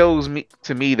 This shows me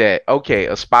to me that okay,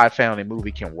 a spy family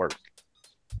movie can work.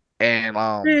 And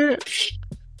Yeah,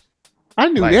 I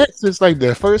knew like that since like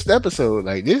the first episode.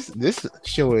 Like this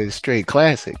show is straight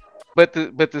classic. but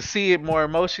to see it more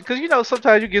emotion, because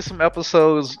sometimes you get some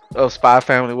episodes of Spy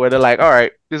Family where they're like, all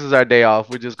right, this is our day off,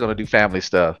 we're just gonna do family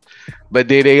stuff, but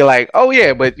then they like, oh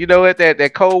yeah, but you know what,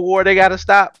 that Cold War they gotta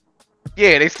stop.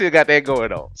 Yeah, they still got that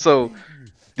going on. So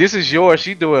this is yours.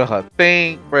 She doing her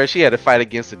thing, bro. She had to fight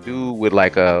against a dude with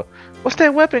like what's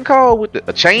that weapon called, with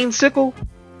a chain sickle,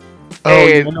 Oh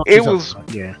yeah, I and know what you're it talking was about.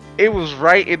 Yeah. it was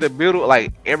right in the middle.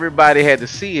 Like everybody had to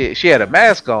see it. She had a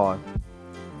mask on.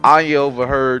 Anya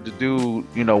overheard the dude,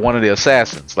 one of the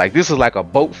assassins. Like this is like a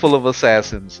boat full of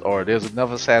assassins, or there's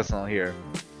another assassin on here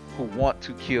who want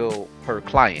to kill her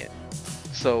client.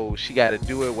 So she got to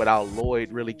do it without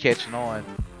Lloyd really catching on.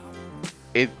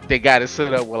 They got it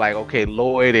set up with like, okay,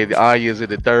 Lloyd and Anya's in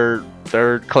the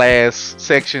third class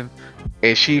section,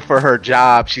 and she, for her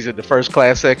job, she's in the first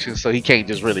class section, so he can't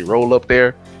just really roll up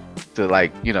there to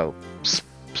like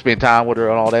spend time with her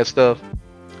and all that stuff.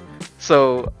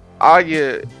 So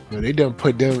Anya, They done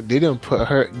put them. They done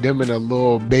put them in a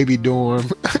little baby dorm.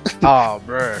 oh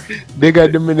bro, They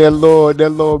got them in that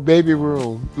little baby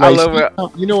room. I Like, love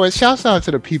it. you know what? Shouts out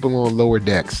to the people on lower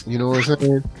decks. You know what I'm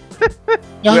saying?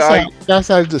 Shouts Well, out, shouts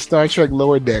out to Star Trek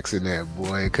lower decks in that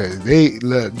boy, because they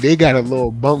got a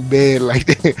little bunk bed like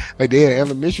they had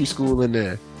elementary school in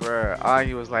there. bro,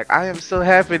 Anya was like, I am so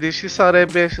happy that she saw that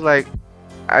bitch. She's like,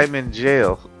 I'm in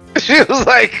jail. She was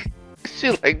like,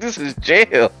 this is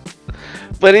jail.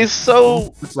 But it's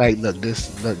so, It's like, look,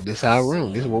 this our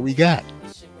room. This is what we got.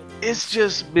 it's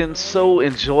just been so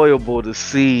enjoyable to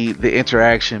see the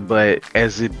interaction, but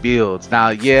as it builds. Now,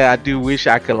 yeah, I do wish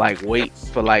I could like wait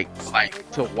for like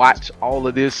to watch all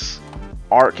of this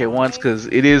arc at once, because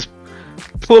it is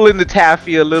pulling the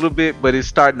taffy a little bit, but it's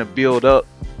starting to build up.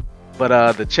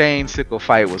 But the chain sickle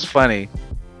fight was funny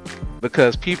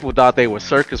because people thought they were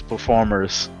circus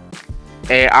performers,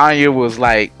 and Anya was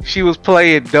like, she was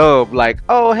playing dumb, like,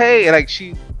 oh hey, and like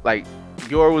she like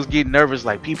Yor was getting nervous,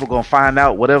 like people gonna find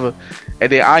out, whatever.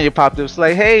 And then Anya popped up, was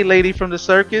like, hey lady from the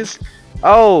circus,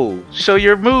 oh, show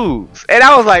your moves. And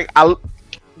I was like,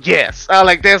 yes, I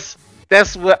like that's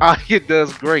what Anya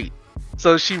does great.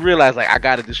 So she realized, like, I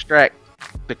gotta distract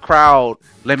the crowd,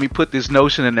 let me put this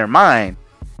notion in their mind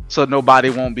so nobody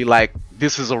won't be like,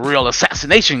 this is a real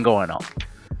assassination going on,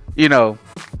 you know.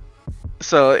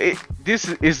 So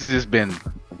it's just been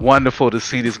wonderful to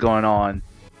see this going on,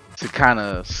 to kind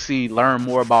of learn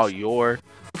more about Yor.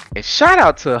 And shout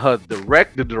out to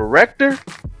the director,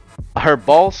 her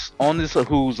boss on this,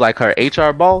 who's like her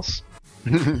HR boss.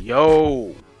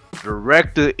 Yo,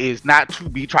 director is not to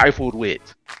be trifled with,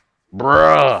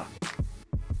 bruh.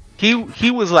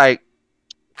 He was like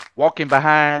walking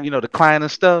behind, the client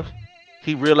and stuff.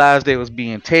 He realized they was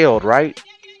being tailed, right?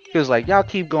 He was like, y'all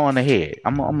keep going ahead.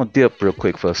 I'm gonna dip real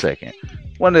quick for a second.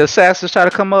 When the assassins try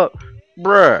to come up,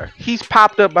 bruh, he's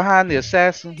popped up behind the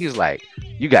assassin. He's like,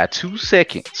 you got 2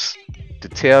 seconds to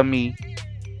tell me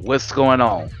what's going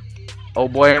on. Oh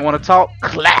boy ain't want to talk.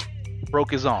 Clap.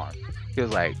 Broke his arm. He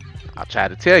was like, I'll try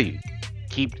to tell you.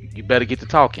 You better get to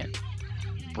talking.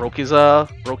 Broke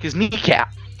his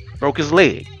kneecap. Broke his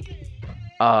leg.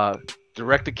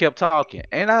 Director kept talking,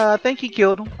 and I think he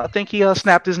killed him. I think he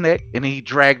snapped his neck, and then he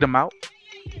dragged him out.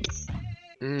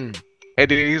 And then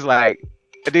he's like,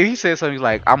 and then he said something. He's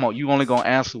like, you only gonna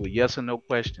answer with yes or no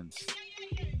questions.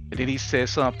 And then he said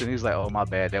something. He's like, oh my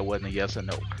bad, that wasn't a yes or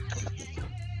no.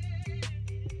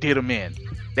 Did him in.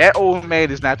 That old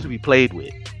man is not to be played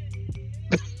with.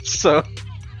 So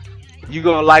you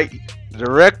gonna like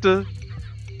director,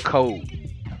 code,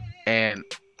 and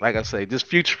like I say, this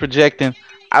future projecting.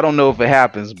 I don't know if it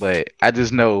happens, but I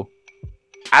just know.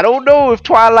 I don't know if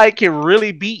Twilight can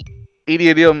really beat any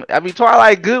of them. I mean,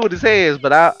 Twilight good with his hands,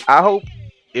 but I hope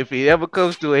if it ever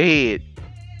comes to a head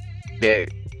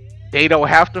that they don't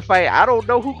have to fight. I don't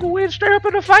know who can win straight up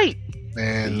in a fight.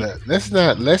 Man, let's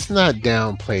not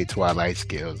downplay Twilight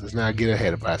skills. Let's not get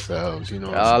ahead of ourselves. You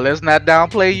know. Let's not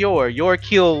downplay your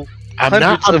kill. I'm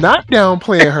not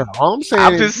downplaying her. All I'm saying,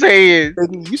 I'm just saying,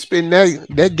 you spend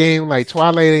that game like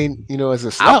Twilight ain't as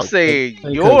a slouch. I'm saying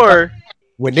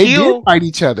when they did fight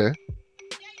each other,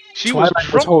 Twilight was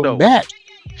drunk holding back.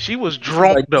 She was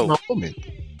drunk though.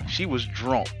 She was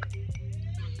drunk.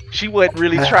 She wasn't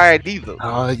really trying either.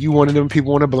 You one of them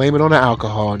people want to blame it on the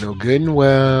alcohol. No, good and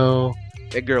well.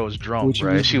 That girl was drunk,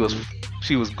 bro. She was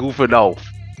goofing off.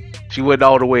 She wasn't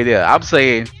all the way there. I'm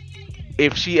saying,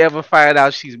 if she ever find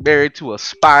out she's married to a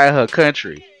spy in her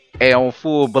country and on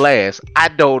full blast, I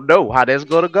don't know how that's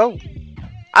gonna go.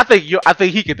 I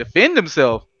think he can defend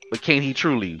himself, but can he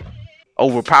truly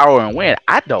overpower and win?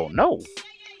 I don't know.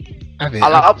 He be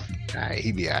alright.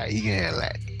 He can handle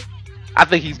that. I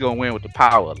think he's gonna win with the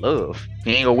power of love.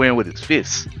 He ain't gonna win with his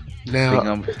fists.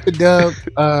 Now,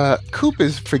 Coop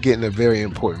is forgetting a very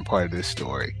important part of this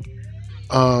story.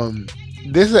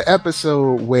 There's an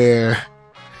episode where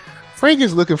Frank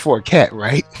is looking for a cat,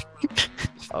 right?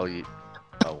 Oh yeah.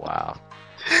 Oh wow.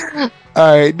 All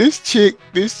right, this chick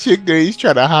that he's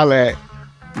trying to holler at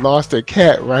lost her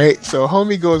cat, right? So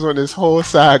homie goes on this whole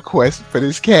side quest for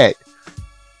this cat.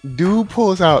 Dude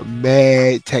pulls out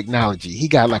mad technology. He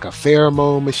got like a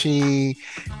pheromone machine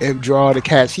and draw the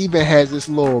cats. He even has this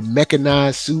little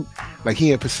mechanized suit, like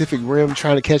he in Pacific Rim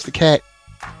trying to catch the cat.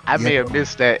 I may have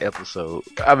missed that episode.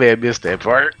 I may have missed that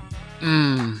part.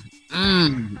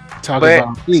 Talking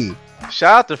about me.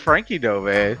 Shout out to Frankie though,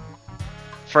 man.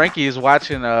 Frankie is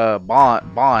watching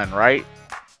Bond, right?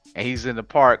 And he's in the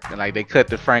park and like they cut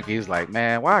to Frankie. He's like,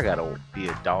 man, why I gotta be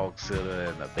a dog sitter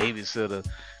and a babysitter?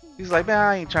 He's like, man,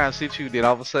 I ain't trying to sit you. Then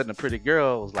all of a sudden a pretty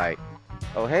girl was like,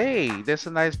 oh hey, that's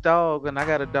a nice dog and I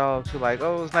got a dog. She's like,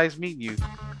 oh, it's nice meeting you.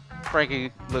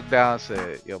 Frankie looked down and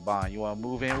said, yo Bond, you wanna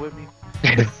move in with me?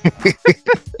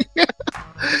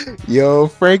 Yo,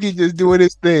 Frankie just doing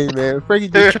his thing, man. Frankie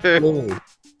just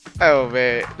oh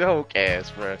man, the whole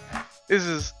cast, bro. This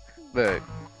is look.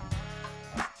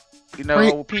 You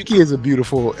know, Frankie is a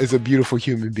beautiful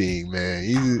human being, man.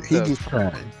 He's just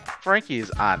trying. Frankie is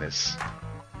honest.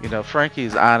 You know, Frankie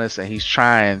is honest, and he's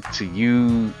trying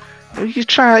to He's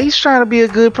trying to be a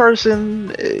good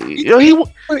person. You know, he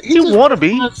want to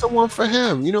be someone for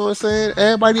him. You know what I'm saying?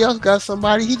 Everybody else got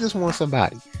somebody. He just wants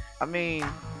somebody. I mean,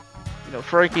 you know,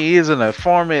 Frankie is an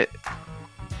informant.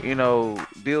 You know,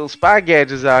 build spy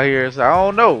gadgets out here. So I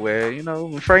don't know, man. You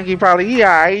know, Frankie probably he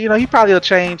probably will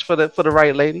change for the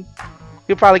right lady.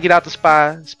 He'll probably get out the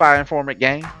spy informant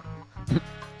game.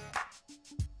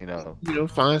 You know,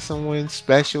 find someone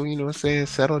special. You know what I'm saying?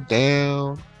 Settle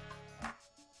down.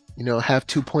 You know, have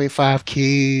 2.5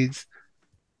 kids.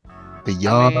 The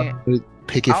yard,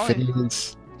 picket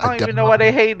fence. I don't even know why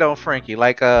they hate on Frankie.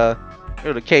 Like, the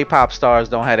K-pop stars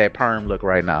don't have that perm look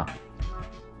right now.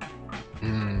 I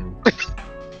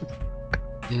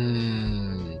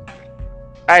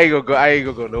ain't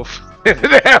gonna go no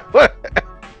further.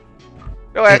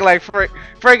 Don't act like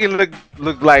Frankie look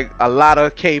like a lot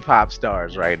of K-pop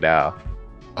stars right now.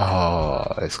 Oh,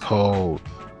 it's cold.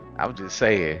 I'm just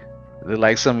saying, look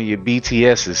like some of your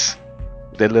BTS's.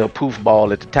 That little poof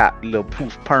ball at the top, little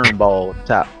poof perm ball at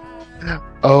the top.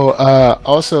 Oh,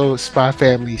 also Spy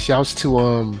Family. Shouts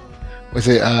to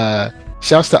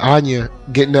shouts to Anya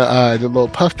getting the little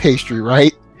puff pastry,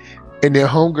 right? And their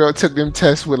homegirl took them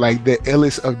tests with like the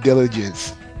illest of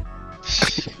diligence.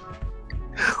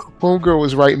 Homegirl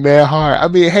was right mad hard. I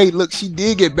mean, hey, look, she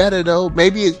did get better though.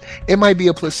 Maybe it might be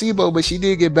a placebo, but she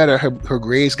did get better. Her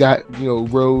grades got,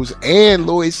 rose. And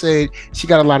Lloyd said she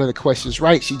got a lot of the questions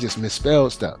right. She just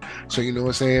misspelled stuff. So you know what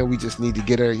I'm saying? We just need to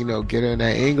get her, get her in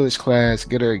that English class,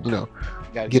 get her, Gotta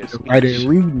get get her writing and speech.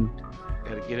 reading.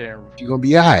 Gotta get her She's gonna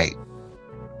be all right.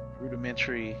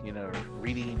 rudimentary,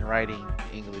 reading, writing,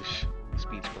 English,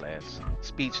 speech class,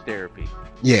 speech therapy.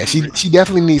 Yeah, she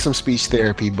definitely needs some speech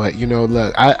therapy, but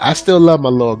look, I still love my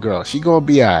little girl. She gonna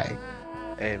be all right.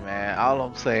 Hey man, all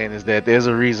I'm saying is that there's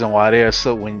a reason why there's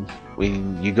so when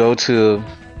you go to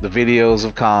the videos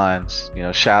of cons,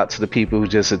 shout out to the people who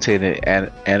just attended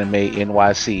Anime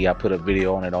NYC. I put a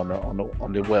video on it on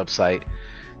the website.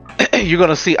 You're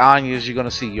gonna see Anya's, you're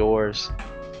gonna see yours.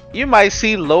 You might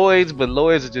see Lloyd's, but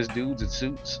Lloyd's are just dudes in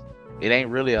suits. It ain't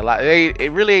really a lot.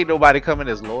 It really ain't nobody coming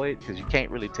as Lloyd because you can't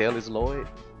really tell it's Lloyd,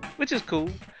 which is cool.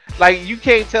 Like you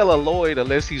can't tell a Lloyd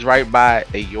unless he's right by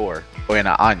a Yor or in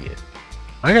an Anya.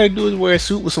 All I gotta do is wear a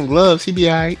suit with some gloves. He be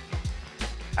all right.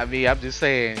 I mean, I'm just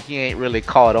saying he ain't really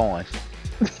caught on.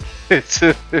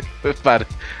 But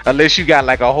unless you got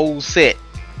like a whole set,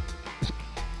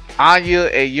 Anya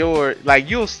and Yor, like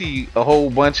you'll see a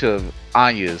whole bunch of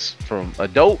Anyas from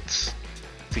adults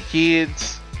to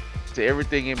kids to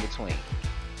everything in between.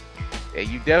 And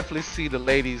you definitely see the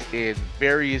ladies in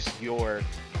various Yor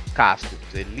costumes.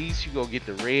 At least you gonna get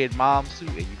the red mom suit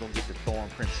and you gonna get the Thorn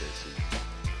Princess suit.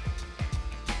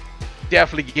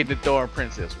 Definitely get the Thorn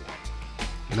Princess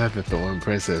one. Not the Thorn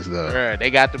Princess though. Bruh, they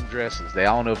got them dresses. They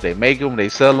I don't know if they make them, they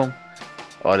sell them,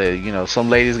 or they, some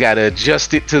ladies gotta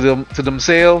adjust it to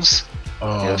themselves.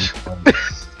 Yes.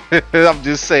 I'm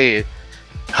just saying.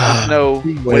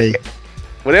 Anyway.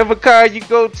 Whatever car you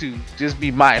go to, just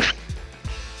be mindful.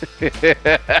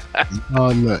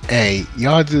 Oh look, hey,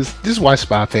 y'all just watch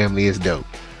Spy Family. It's dope.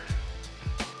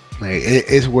 Like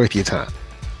it's worth your time.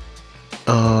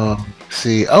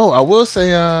 See, I will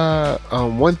say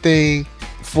one thing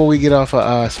before we get off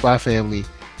of Spy Family.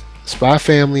 Spy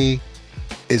Family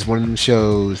is one of them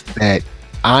shows that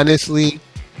honestly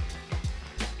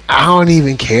I don't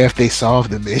even care if they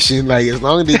solve the mission. Like as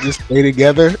long as they just stay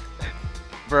together.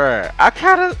 Bruh,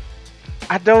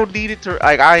 I don't need it to,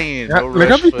 like, I ain't no Like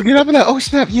rush I'll be like, oh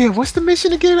snap, yeah, what's the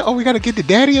mission again? Oh, we gotta get the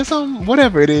daddy or something?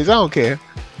 Whatever it is, I don't care.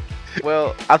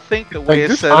 Well, I think the way Like it's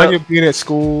just set Anya up, being at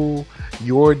school,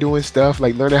 you're doing stuff,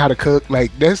 like learning how to cook,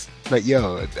 like that's like,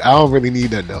 yo, I don't really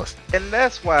need nothing else. and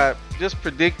that's why, just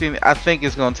predicting, I think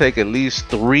it's gonna take at least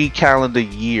 3 calendar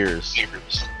years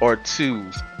or 2.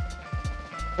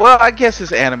 Well, I guess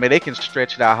it's anime, they can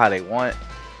stretch it out how they want,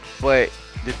 but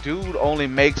the dude only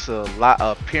makes a lot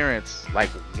of appearance like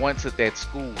once at that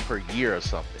school per year or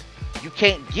something. You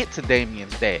can't get to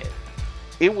Damien's dad.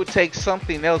 It would take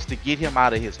something else to get him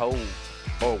out of his hole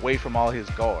or away from all his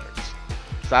guards.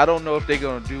 So I don't know if they're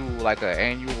gonna do like an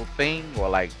annual thing or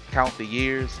like count the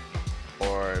years,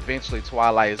 or eventually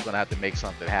Twilight is gonna have to make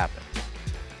something happen.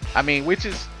 I mean,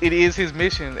 it is his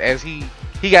mission, as he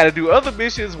got to do other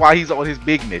missions while he's on his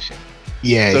big mission.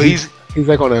 Yeah, So he's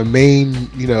like on a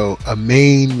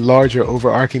main larger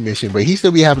overarching mission, but he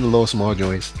still be having the little small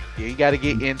joints, Yeah, he got to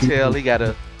get intel. He got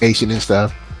to patient and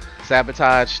stuff.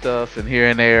 sabotage stuff and here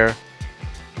and there.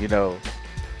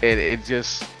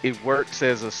 It works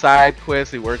as a side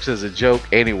quest. It works as a joke,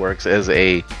 and it works as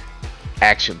a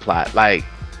action plot. Like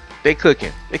they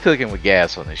cooking with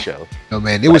gas on the show. Oh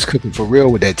man, it was cooking for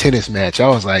real with that tennis match. I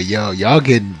was like, yo, y'all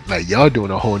getting like y'all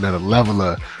doing a whole nother level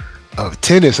of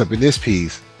tennis up in this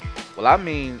piece. Well, I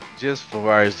mean, just for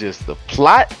far as just the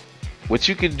plot, what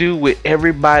you can do with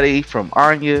everybody from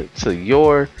Anya to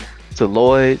Yor to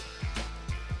Lloyd,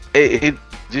 it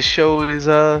just shows it's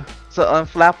an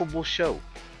unflappable show.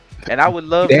 And I would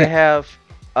love to have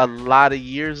a lot of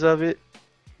years of it,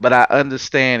 but I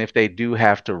understand if they do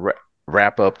have to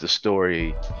wrap up the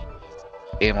story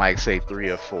in like say 3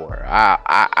 or 4.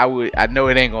 I know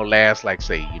it ain't gonna last like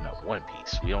say One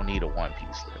Piece. We don't need a One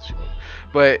Piece show,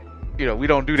 but we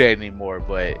don't do that anymore.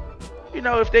 But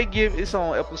if they give, it's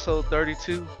on episode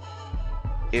 32.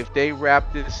 If they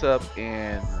wrap this up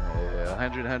in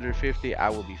 100, 150, I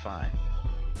will be fine.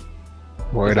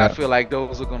 Word I up. feel like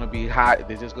those are gonna be hot.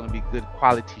 They're just gonna be good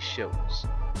quality shows.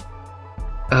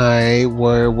 Alright,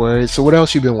 word. So what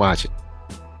else you been watching?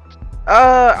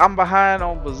 I'm behind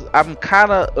on. I'm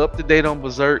kind of up to date on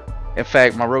Berserk. In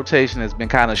fact, my rotation has been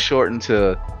kind of shortened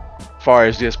to, far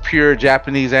as just pure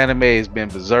Japanese anime. It's been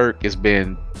Berserk. It's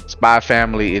been Spy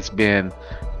Family. It's been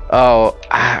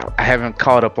I haven't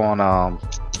caught up on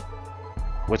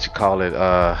what you call it,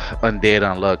 Undead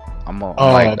Unluck. I'm on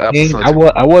like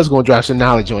I was gonna drop some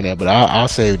knowledge on that, but I'll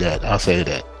save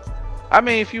that. I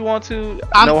mean, if you want to,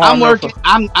 I'm no I'm harm, no working.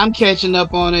 foul. I'm catching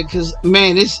up on it because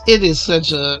man, it is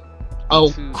such I'm a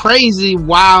too. crazy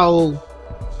wild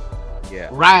Yeah,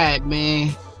 ride,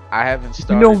 man. I haven't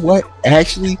You know started. what?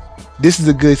 Actually, this is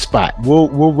a good spot.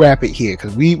 We'll wrap it here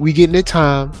because we getting the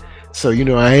time. So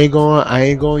I ain't going, I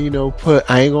ain't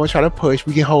gonna try to push.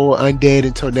 We can hold undead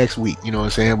until next week. You know what I'm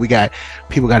saying? We got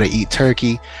people got to eat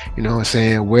turkey. You know what I'm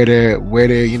saying? Wear they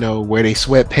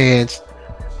sweatpants,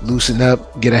 loosen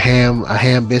up, get a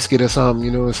ham biscuit or something.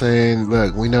 You know what I'm saying?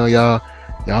 Look, we know y'all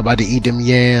about to eat them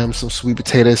yams, some sweet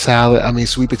potato salad. I mean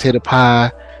sweet potato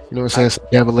pie. You know what I'm saying? I Some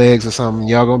devil eggs or something.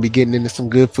 Y'all gonna be getting into some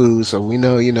good food. So we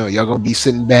know, y'all gonna be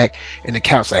sitting back in the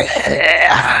couch like,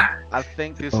 I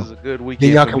think this so is a good then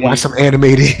weekend y'all for can watch me some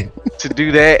animated. to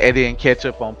do that and then catch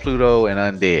up on Pluto and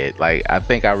Undead. Like, I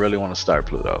think I really want to start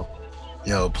Pluto.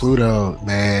 Yo, Pluto,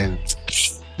 man,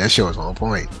 that show is on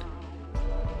point.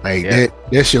 Like Yeah,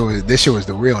 this show is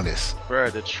the realness. bro.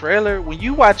 The trailer. When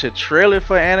you watch a trailer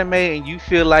for anime and you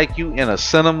feel like you in a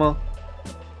cinema,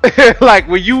 like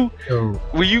Yo,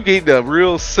 when you get the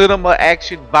real cinema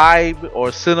action vibe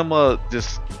or cinema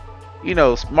just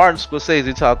Martin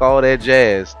Scorsese talk all that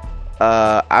jazz.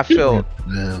 I felt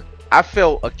man. I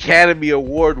felt Academy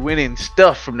Award winning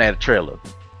stuff from that trailer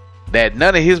that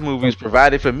none of his movies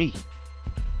provided for me.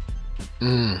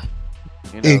 Mm.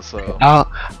 So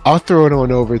I'll throw it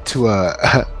on over to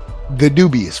the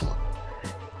dubious one,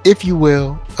 if you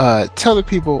will. Tell the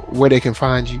people where they can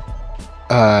find you,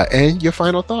 and your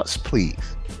final thoughts,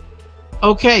 please.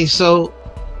 Okay, so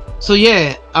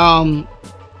yeah.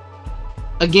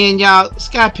 Again, y'all,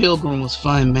 Scott Pilgrim was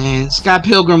fun, man. Scott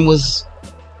Pilgrim was,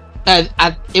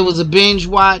 it was a binge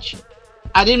watch.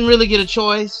 I didn't really get a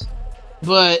choice,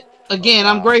 but again,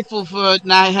 I'm grateful for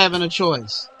not having a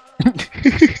choice.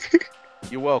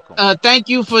 you're welcome. Thank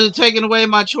you for taking away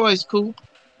my choice, Coop.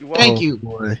 You're Thank welcome.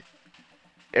 Oh you. boy.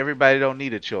 Everybody don't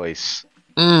need a choice.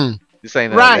 Mm. This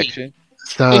ain't an Right. election.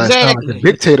 Sound like a Exactly.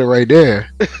 dictator right there.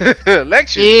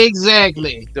 Election,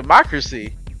 Exactly.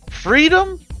 democracy,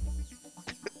 freedom.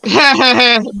 Ain't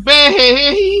nobody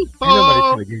Baseball.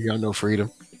 trying to give y'all no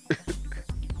freedom.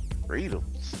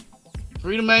 Freedoms.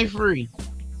 Freedom ain't free.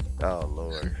 Oh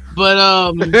Lord.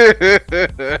 But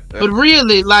but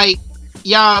really, like,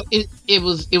 y'all, it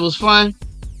was fun.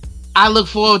 I look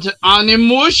forward to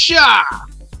Animusha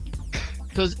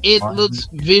because it looks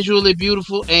visually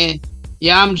beautiful, and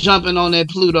yeah, I'm jumping on that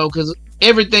Pluto because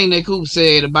everything that Coop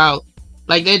said about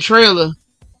like that trailer,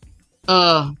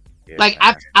 Yeah, like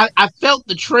man. I felt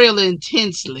the trailer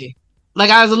intensely. Like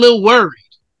I was a little worried,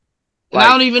 and I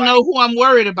Like, don't even know who I'm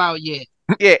worried about yet.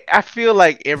 yeah, I feel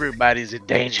like everybody's in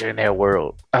danger in that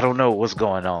world. I don't know what's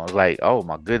going on. Like, oh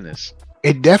my goodness.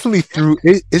 It's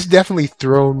definitely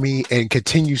thrown me and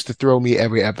continues to throw me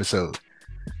every episode.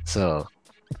 So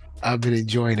I've been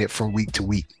enjoying it from week to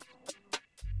week.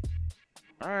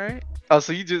 All right. Oh,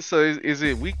 so you just is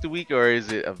it week to week or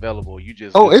is it available? You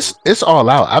just Oh, it's all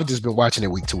out. I've just been watching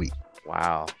it week to week.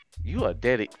 wow. You are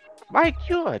dedicated, Mike.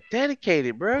 You are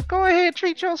dedicated, bro. Go ahead,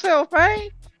 treat yourself, man.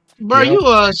 Bro, Yep. you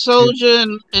are a soldier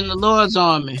in the Lord's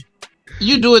army.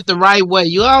 You do it the right way.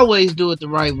 You always do it the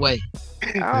right way.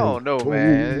 I don't know, Oh,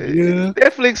 man. yeah.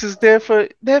 Netflix is there for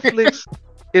Netflix.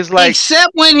 Is like, Except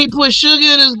when he put sugar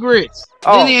in his grits.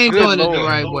 Then he oh, ain't good doing it the lord,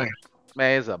 right way.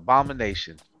 man, it's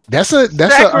abomination. That's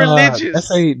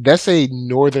Sacrilegious. a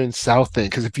northern south thing.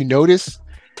 Because if you notice,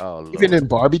 Oh even lord. in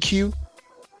barbecue,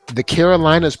 the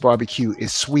Carolinas barbecue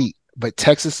is sweet, but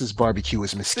Texas's barbecue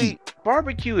is mesquite. See,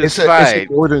 barbecue is It's a fine.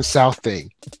 northern south thing.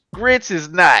 Grits is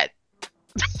not.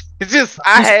 It's just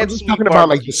I I'm had just sweet talking about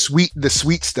like barbecue. the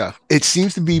sweet stuff. It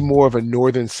seems to be more of a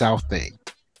northern south thing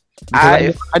because I I know,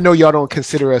 if I know y'all don't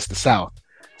consider us the South,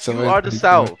 so you it's are the like,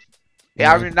 South.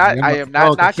 Yeah, I'm not. I am y'all not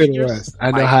don't knocking consider your us.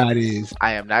 I know Mike. how it is.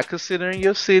 I am not considering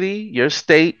your city, your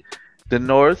state, the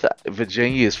North.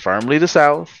 Virginia is firmly the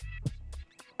South.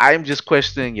 I am just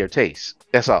questioning your taste.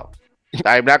 That's all.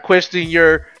 I am not questioning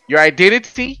your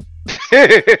identity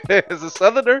as a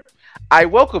Southerner. I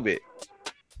welcome it.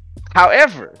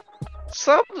 However,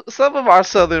 some of our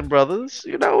Southern brothers,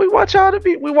 we want y'all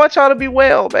to be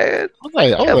well, man. I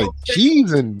was like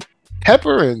cheese and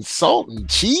pepper and salt and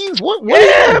cheese. What are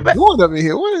Yeah, y'all man. doing up in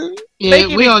here? What? Yeah,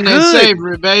 Making we it on that good,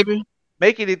 savory, baby.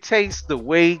 making it taste the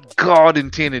way God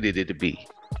intended it to be.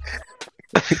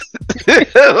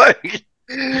 Like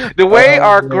the way Oh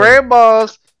our man,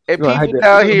 grandmas and we're gonna have people to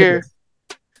down here,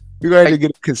 we're gonna have to like,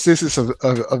 get a consensus of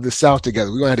the South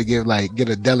together. We're gonna have to get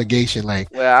a delegation like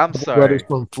well, I'm couple brothers sorry.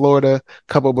 from Florida,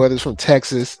 couple brothers from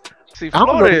Texas. See, I don't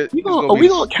know. Florida is gonna Are be we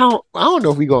gonna count? I don't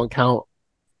know if we gonna count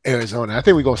Arizona. I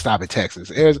think we're gonna stop at Texas.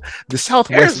 The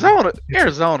Southwest.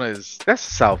 Arizona that's the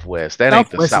Southwest. That ain't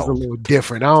the Southwest is a South. little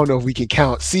different. I don't know if we can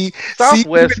count. See, even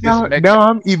Southwest is now Mexico.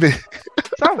 I'm even.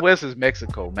 Southwest is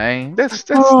Mexico, man. That's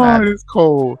Oh, not. it's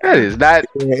cold. That is not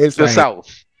Yeah, it's the like South.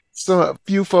 a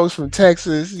few folks from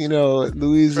Texas, Louisiana,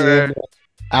 Bruh, if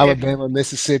Alabama,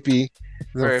 Mississippi,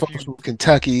 some bruh, if folks you from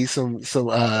Kentucky, some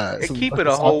keep it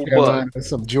a South whole buck, Carolina,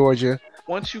 some Georgia.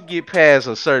 once you get past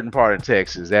a certain part of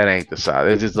Texas, that ain't the South.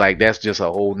 It's just like that's just a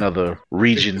whole nother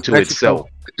region to Mexico. itself.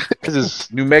 This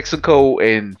is New Mexico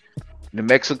and New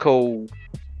Mexico,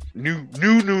 New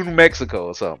Mexico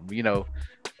or something,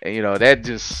 And that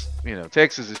just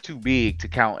Texas is too big to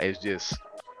count as just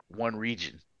one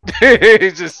region.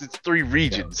 It's three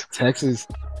regions. Texas,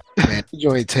 man, the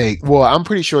joint take. Well, I'm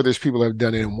pretty sure there's people that have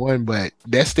done it in one, but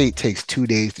that state takes 2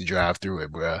 days to drive through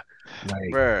it, bro.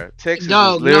 Like, Bruh, Texas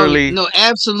No, is literally no,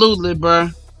 absolutely, bro.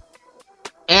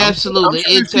 Absolutely, I'm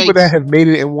sure it there's people that takes. have made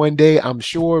it in one day. I'm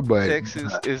sure, but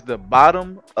Texas is the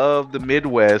bottom of the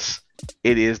Midwest.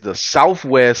 It is the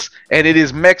Southwest, and it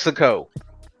is Mexico,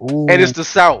 and it's ooh, the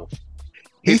South.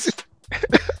 he's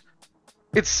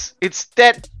It's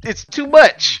too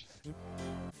much.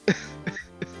 It's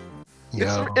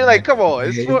yo, like, come on,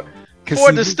 it's yeah,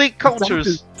 four distinct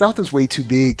cultures. South is way too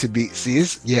big to be. See,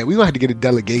 we're gonna have to get a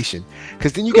delegation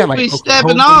because then you got We like be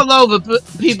stepping Oklahoma. all over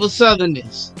people's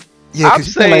southernness. Yeah, I'm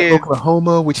because you got like saying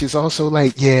Oklahoma, which is also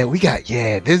like,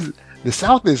 this the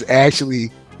South is actually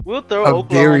we'll throw a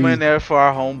Oklahoma very in there for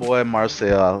our homeboy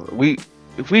Marcel. We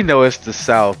know it's the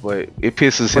South, but it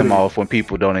pisses him off when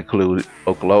people don't include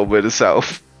Oklahoma in the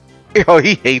South.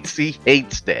 He hates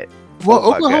that. well,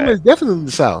 Oh my Oklahoma God. is definitely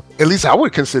the South. At least I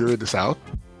would consider it the South.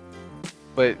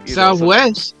 But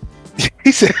Southwest.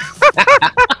 He said,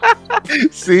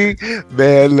 "See,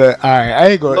 man, look, all right, I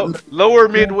ain't going." lower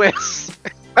Midwest.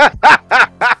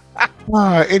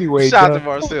 Anyway, Shout out to Doug,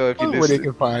 Marcel if you where they listen.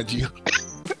 can find you.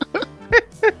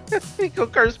 He gonna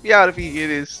curse me out if he hear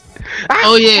this.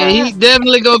 Oh yeah, he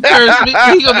definitely gonna curse me.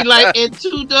 He gonna be like, "And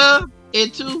two, Dub,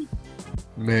 and two."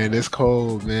 Man, it's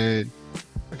cold, man.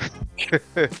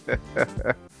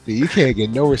 See, you can't get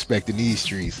no respect in these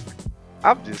streets.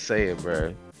 I'm just saying,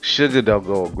 bro. Sugar don't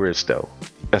go on grits though.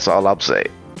 That's all I'm saying.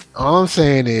 All I'm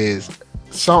saying is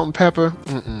salt and pepper.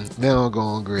 They don't go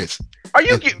on grits. Are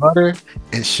you It's get? butter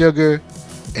and sugar,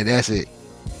 and that's it.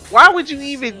 Why would you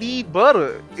even need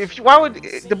butter? Why would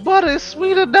the butter is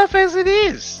sweet enough as it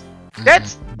is?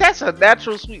 That's a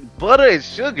natural sweet butter and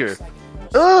sugar.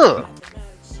 Ugh.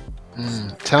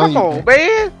 Telling Come you, on,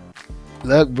 man.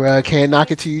 look, bro, can't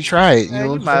knock it till you try it. You Man, know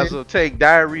you what might I'm as saying? well take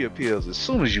diarrhea pills as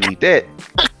soon as you eat that.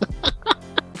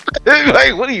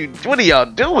 Like, what are y'all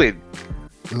doing?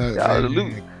 Look, Y'all,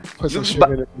 man, put some loose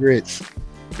sugar in the grits.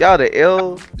 y'all the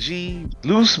LG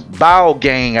loose bowel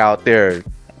gang out there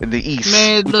in the east.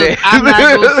 Man, with look, that. I'm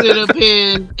not gonna sit up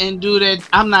here and do that.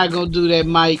 I'm not gonna do that,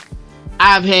 Mike.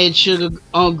 I've had sugar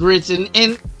on grits and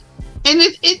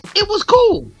it was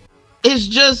cool. It's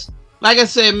just like I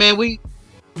said, man. We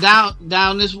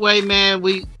down this way, man.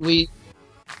 We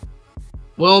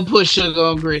don't put sugar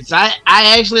on grits. I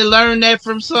actually learned that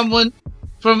from someone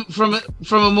from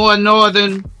a more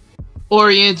northern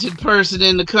oriented person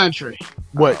in the country.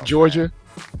 What, Oh, Georgia?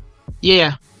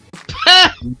 Yeah.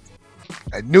 I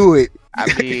knew it. I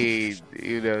mean,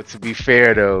 to be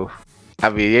fair though, I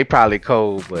mean they probably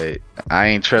cold, but I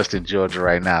ain't trusting Georgia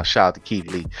right now. Shout out to Keith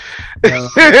Lee.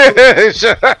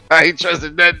 I ain't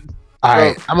trusting nothing. All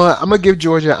right, I'm gonna give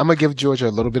Georgia. I'm gonna give Georgia a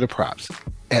little bit of props.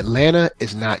 Atlanta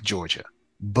is not Georgia,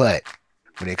 but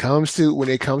when it comes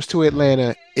to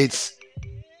Atlanta, it's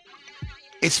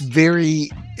very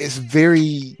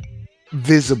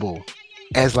visible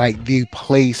as like the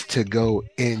place to go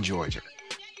in Georgia.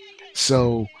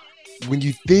 So when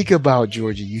you think about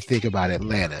Georgia, you think about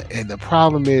Atlanta, and the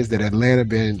problem is that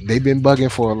they've been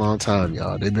bugging for a long time,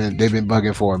 y'all. They've been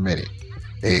bugging for a minute.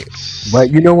 But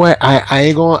you know what? I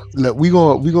ain't gonna look. We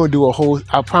gonna do a whole.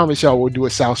 I promise y'all, we'll do a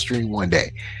South Stream one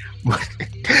day.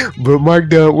 But Mark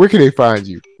Dub, where can they find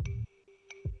you?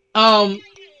 I'm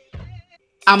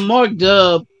marked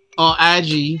up on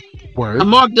IG. Word, I'm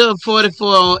marked up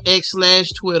 44 on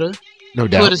X/Twitter, no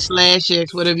doubt.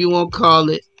 Twitter/X, whatever you want to call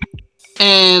it.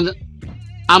 And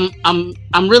I'm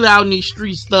really out in these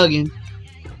streets thugging.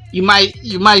 You might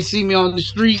see me on the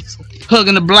streets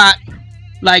hugging the block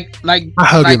like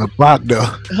Hugging the block though.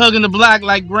 hugging the block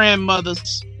like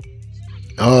grandmothers.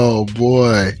 Oh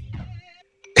boy,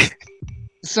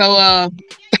 So that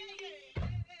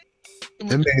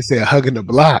man said hugging the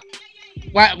block.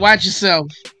 watch yourself.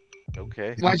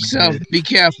 Okay. Watch yourself. Be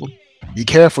careful. Be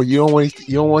careful. You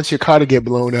don't want your car to get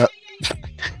blown up.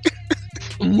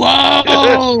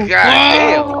 Whoa! God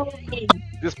damn. Whoa!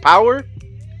 This power?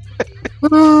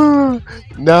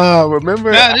 Nah,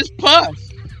 remember Nah, this Puff.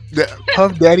 that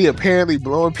Puff Daddy apparently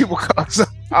blowing people cars up?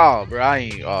 Oh, bro, I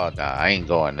ain't. Oh, nah, I ain't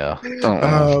going there.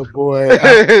 Oh boy,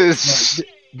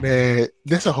 man,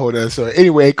 that's a whole other story.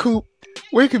 Anyway, Coop,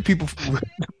 where can people?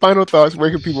 Final thoughts. Where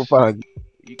can people find you?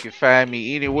 You can find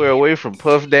me anywhere away from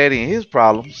Puff Daddy and his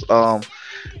problems.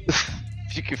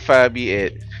 You can find me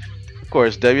at, of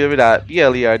course,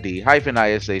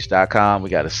 www.blerd-ish.com. We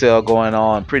got a sale going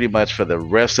on pretty much for the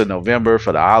rest of November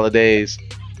for the holidays.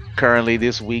 Currently,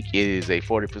 this week it is a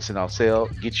 40% off sale.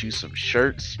 Get you some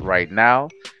shirts right now.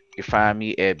 You can find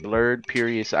me at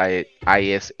Blerd-ish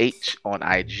on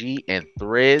IG and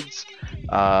Threads. You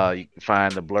can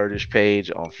find the Blerd-ish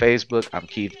page on Facebook. I'm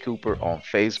Keith Cooper on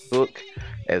Facebook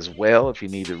as well if you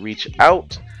need to reach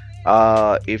out.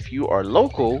 If you are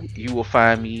local, you will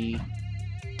find me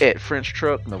at French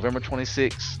Truck November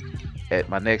 26th at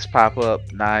my next pop-up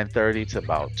 9:30 to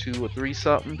about 2 or 3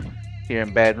 something here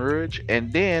in Baton Rouge.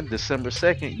 And then December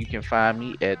 2nd, you can find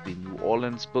me at the New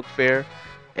Orleans Book Fair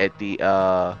at the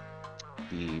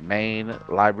main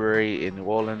library in New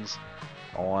Orleans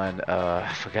on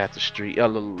I forgot the street, La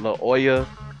Jolla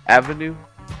Avenue,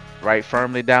 right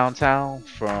firmly downtown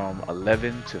from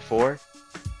 11 to 4.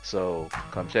 So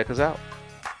come check us out.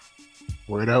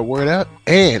 Word up, word up.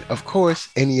 And of course,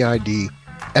 NERDSoul,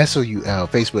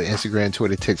 Facebook, Instagram,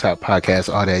 Twitter, TikTok,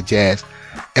 podcast, all that jazz.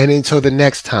 And until the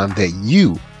next time that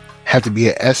you have to be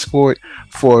an escort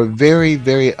for a very,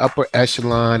 very upper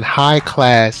echelon, high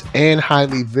class, and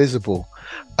highly visible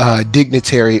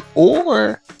dignitary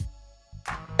or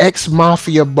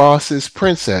ex-mafia boss's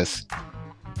princess,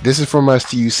 this is from us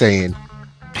to you saying,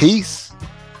 peace.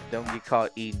 Don't get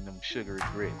caught eating them sugary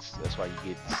grits. That's why you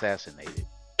get assassinated.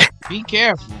 Be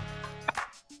careful.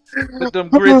 Put them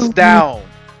grits down.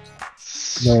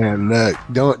 Man, look,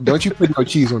 don't you put no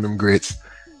cheese on them grits.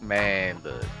 Man,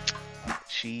 the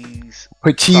cheese.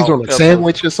 Put cheese salt, on a pepper.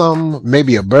 sandwich or something,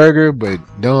 maybe a burger, but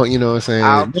don't, you know what I'm saying?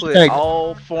 I'll Just put like-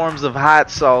 all forms of hot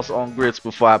sauce on grits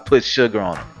before I put sugar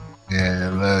on them.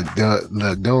 Yeah,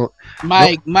 look, don't.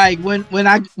 Mike, when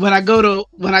I go to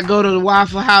the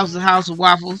Waffle House, the House of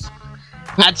Waffles,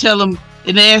 I tell them,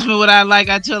 and they ask me what I like.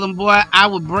 I tell them, boy,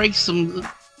 I break some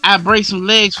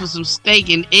legs for some steak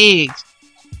and eggs,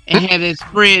 and have it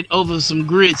spread over some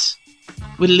grits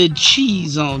with a little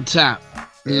cheese on top.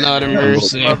 Lord of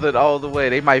mercy. Smothered all the way.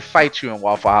 They might fight you in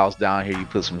Waffle House down here. You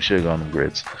put some sugar on them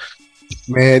grits.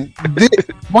 Man,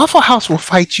 Waffle House will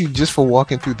fight you just for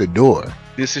walking through the door.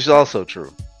 This is also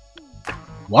true.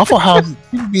 Waffle House,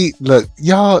 look,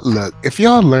 if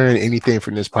y'all learn anything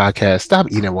from this podcast, stop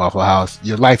eating at Waffle House.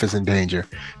 Your life is in danger.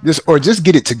 Just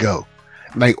get it to go.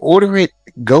 Like, order it,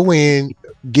 go in,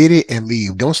 get it, and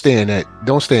leave. Don't stay in that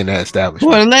establishment.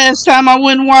 Well, the last time I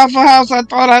went to Waffle House, I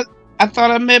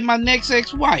thought I met my next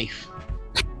ex-wife.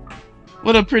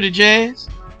 What up, pretty Jazz?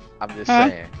 I'm just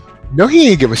saying. No, he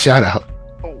ain't give a shout out.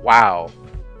 Oh, wow.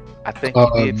 I think you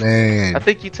did. Man. I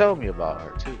think you told me about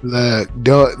her too.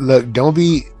 Don't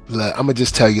be. Look, I'm gonna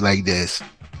just tell you like this: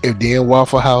 if they're in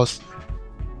Waffle House,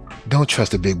 don't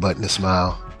trust a big button to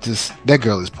smile. Just that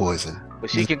girl is poison. But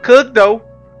she can cook though.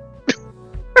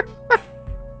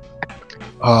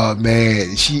 Oh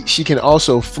man, she can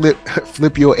also flip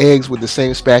your eggs with the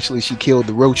same spatula she killed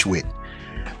the roach with.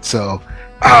 So,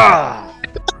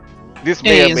 this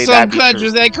Hey, may in may some not be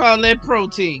countries true. they call that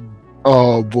protein.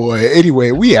 oh boy. Anyway,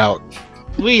 we out.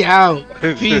 We out.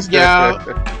 Peace, y'all.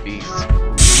 Peace.